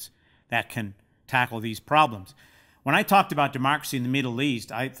institutions that can tackle these problems. When I talked about democracy in the Middle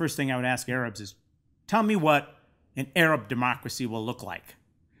East, first thing I would ask Arabs is, tell me what an Arab democracy will look like.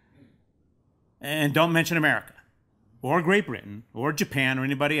 And don't mention America, or Great Britain, or Japan, or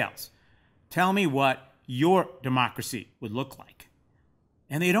anybody else. Tell me what your democracy would look like.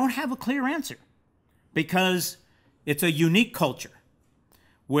 And they don't have a clear answer, because it's a unique culture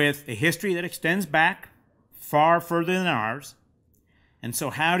with a history that extends back far further than ours. And so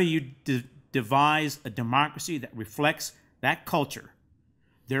how do you devise a democracy that reflects that culture,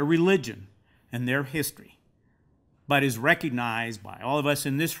 their religion, and their history, but is recognized by all of us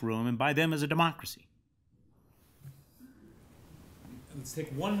in this room and by them as a democracy? Let's take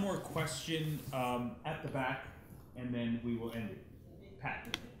one more question at the back, and then we will end it.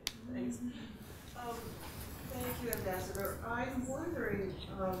 Pat. Thanks. Thank you, Ambassador. I'm wondering,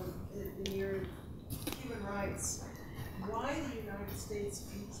 in your human rights, why the United States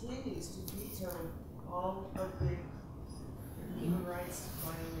continues to veto all of the human rights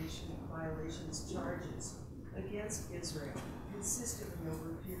violations charges against Israel consistently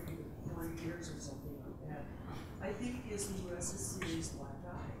over a period of 40 years or something like that. I think it gives the U.S. a serious black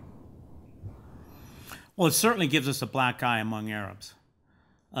eye. Well, it certainly gives us a black eye among Arabs.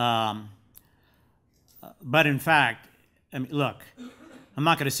 But in fact, I mean, look, I'm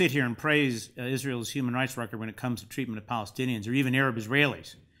not going to sit here and praise Israel's human rights record when it comes to treatment of Palestinians or even Arab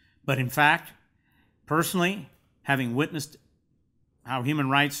Israelis. But in fact, personally, having witnessed how human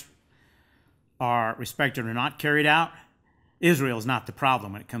rights are respected or not carried out, Israel is not the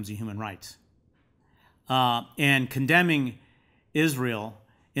problem when it comes to human rights. And condemning Israel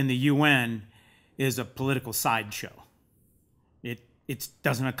in the UN is a political sideshow. It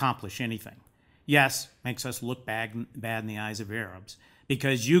doesn't accomplish anything. Yes, makes us look bad in the eyes of Arabs,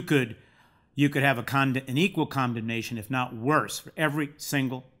 because you could have an equal condemnation, if not worse, for every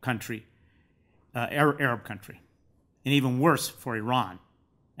single country, Arab country, and even worse for Iran,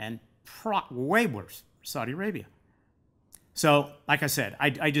 and way worse for Saudi Arabia. So, like I said,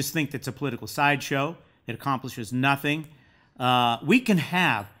 I just think that's a political sideshow. It accomplishes nothing. We can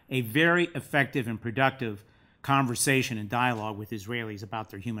have a very effective and productive conversation and dialogue with Israelis about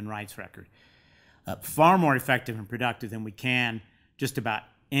their human rights record. Far more effective and productive than we can just about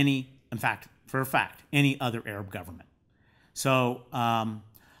any, in fact, for a fact, any other Arab government. So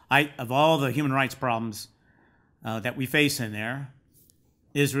of all the human rights problems that we face in there,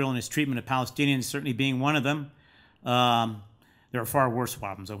 Israel and its treatment of Palestinians certainly being one of them, there are far worse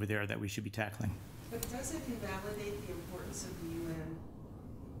problems over there that we should be tackling. But does it invalidate the importance of the UN?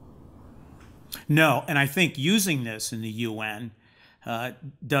 No, and I think using this in the UN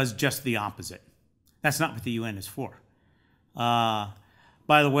does just the opposite. That's not what the UN is for. By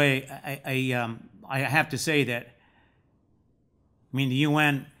the way, I have to say that, I mean, the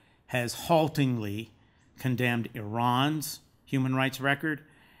UN has haltingly condemned Iran's human rights record,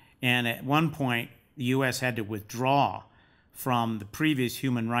 and at one point, the U.S. had to withdraw from the previous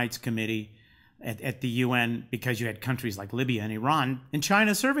Human Rights Committee at the UN because you had countries like Libya and Iran and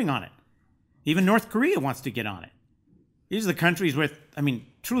China serving on it. Even North Korea wants to get on it. These are the countries with, I mean,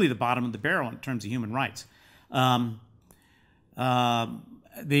 truly the bottom of the barrel in terms of human rights. The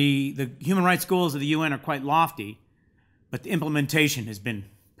human rights goals of the UN are quite lofty, but the implementation has been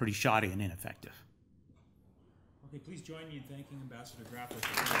pretty shoddy and ineffective. Okay, please join me in thanking Ambassador Grappo.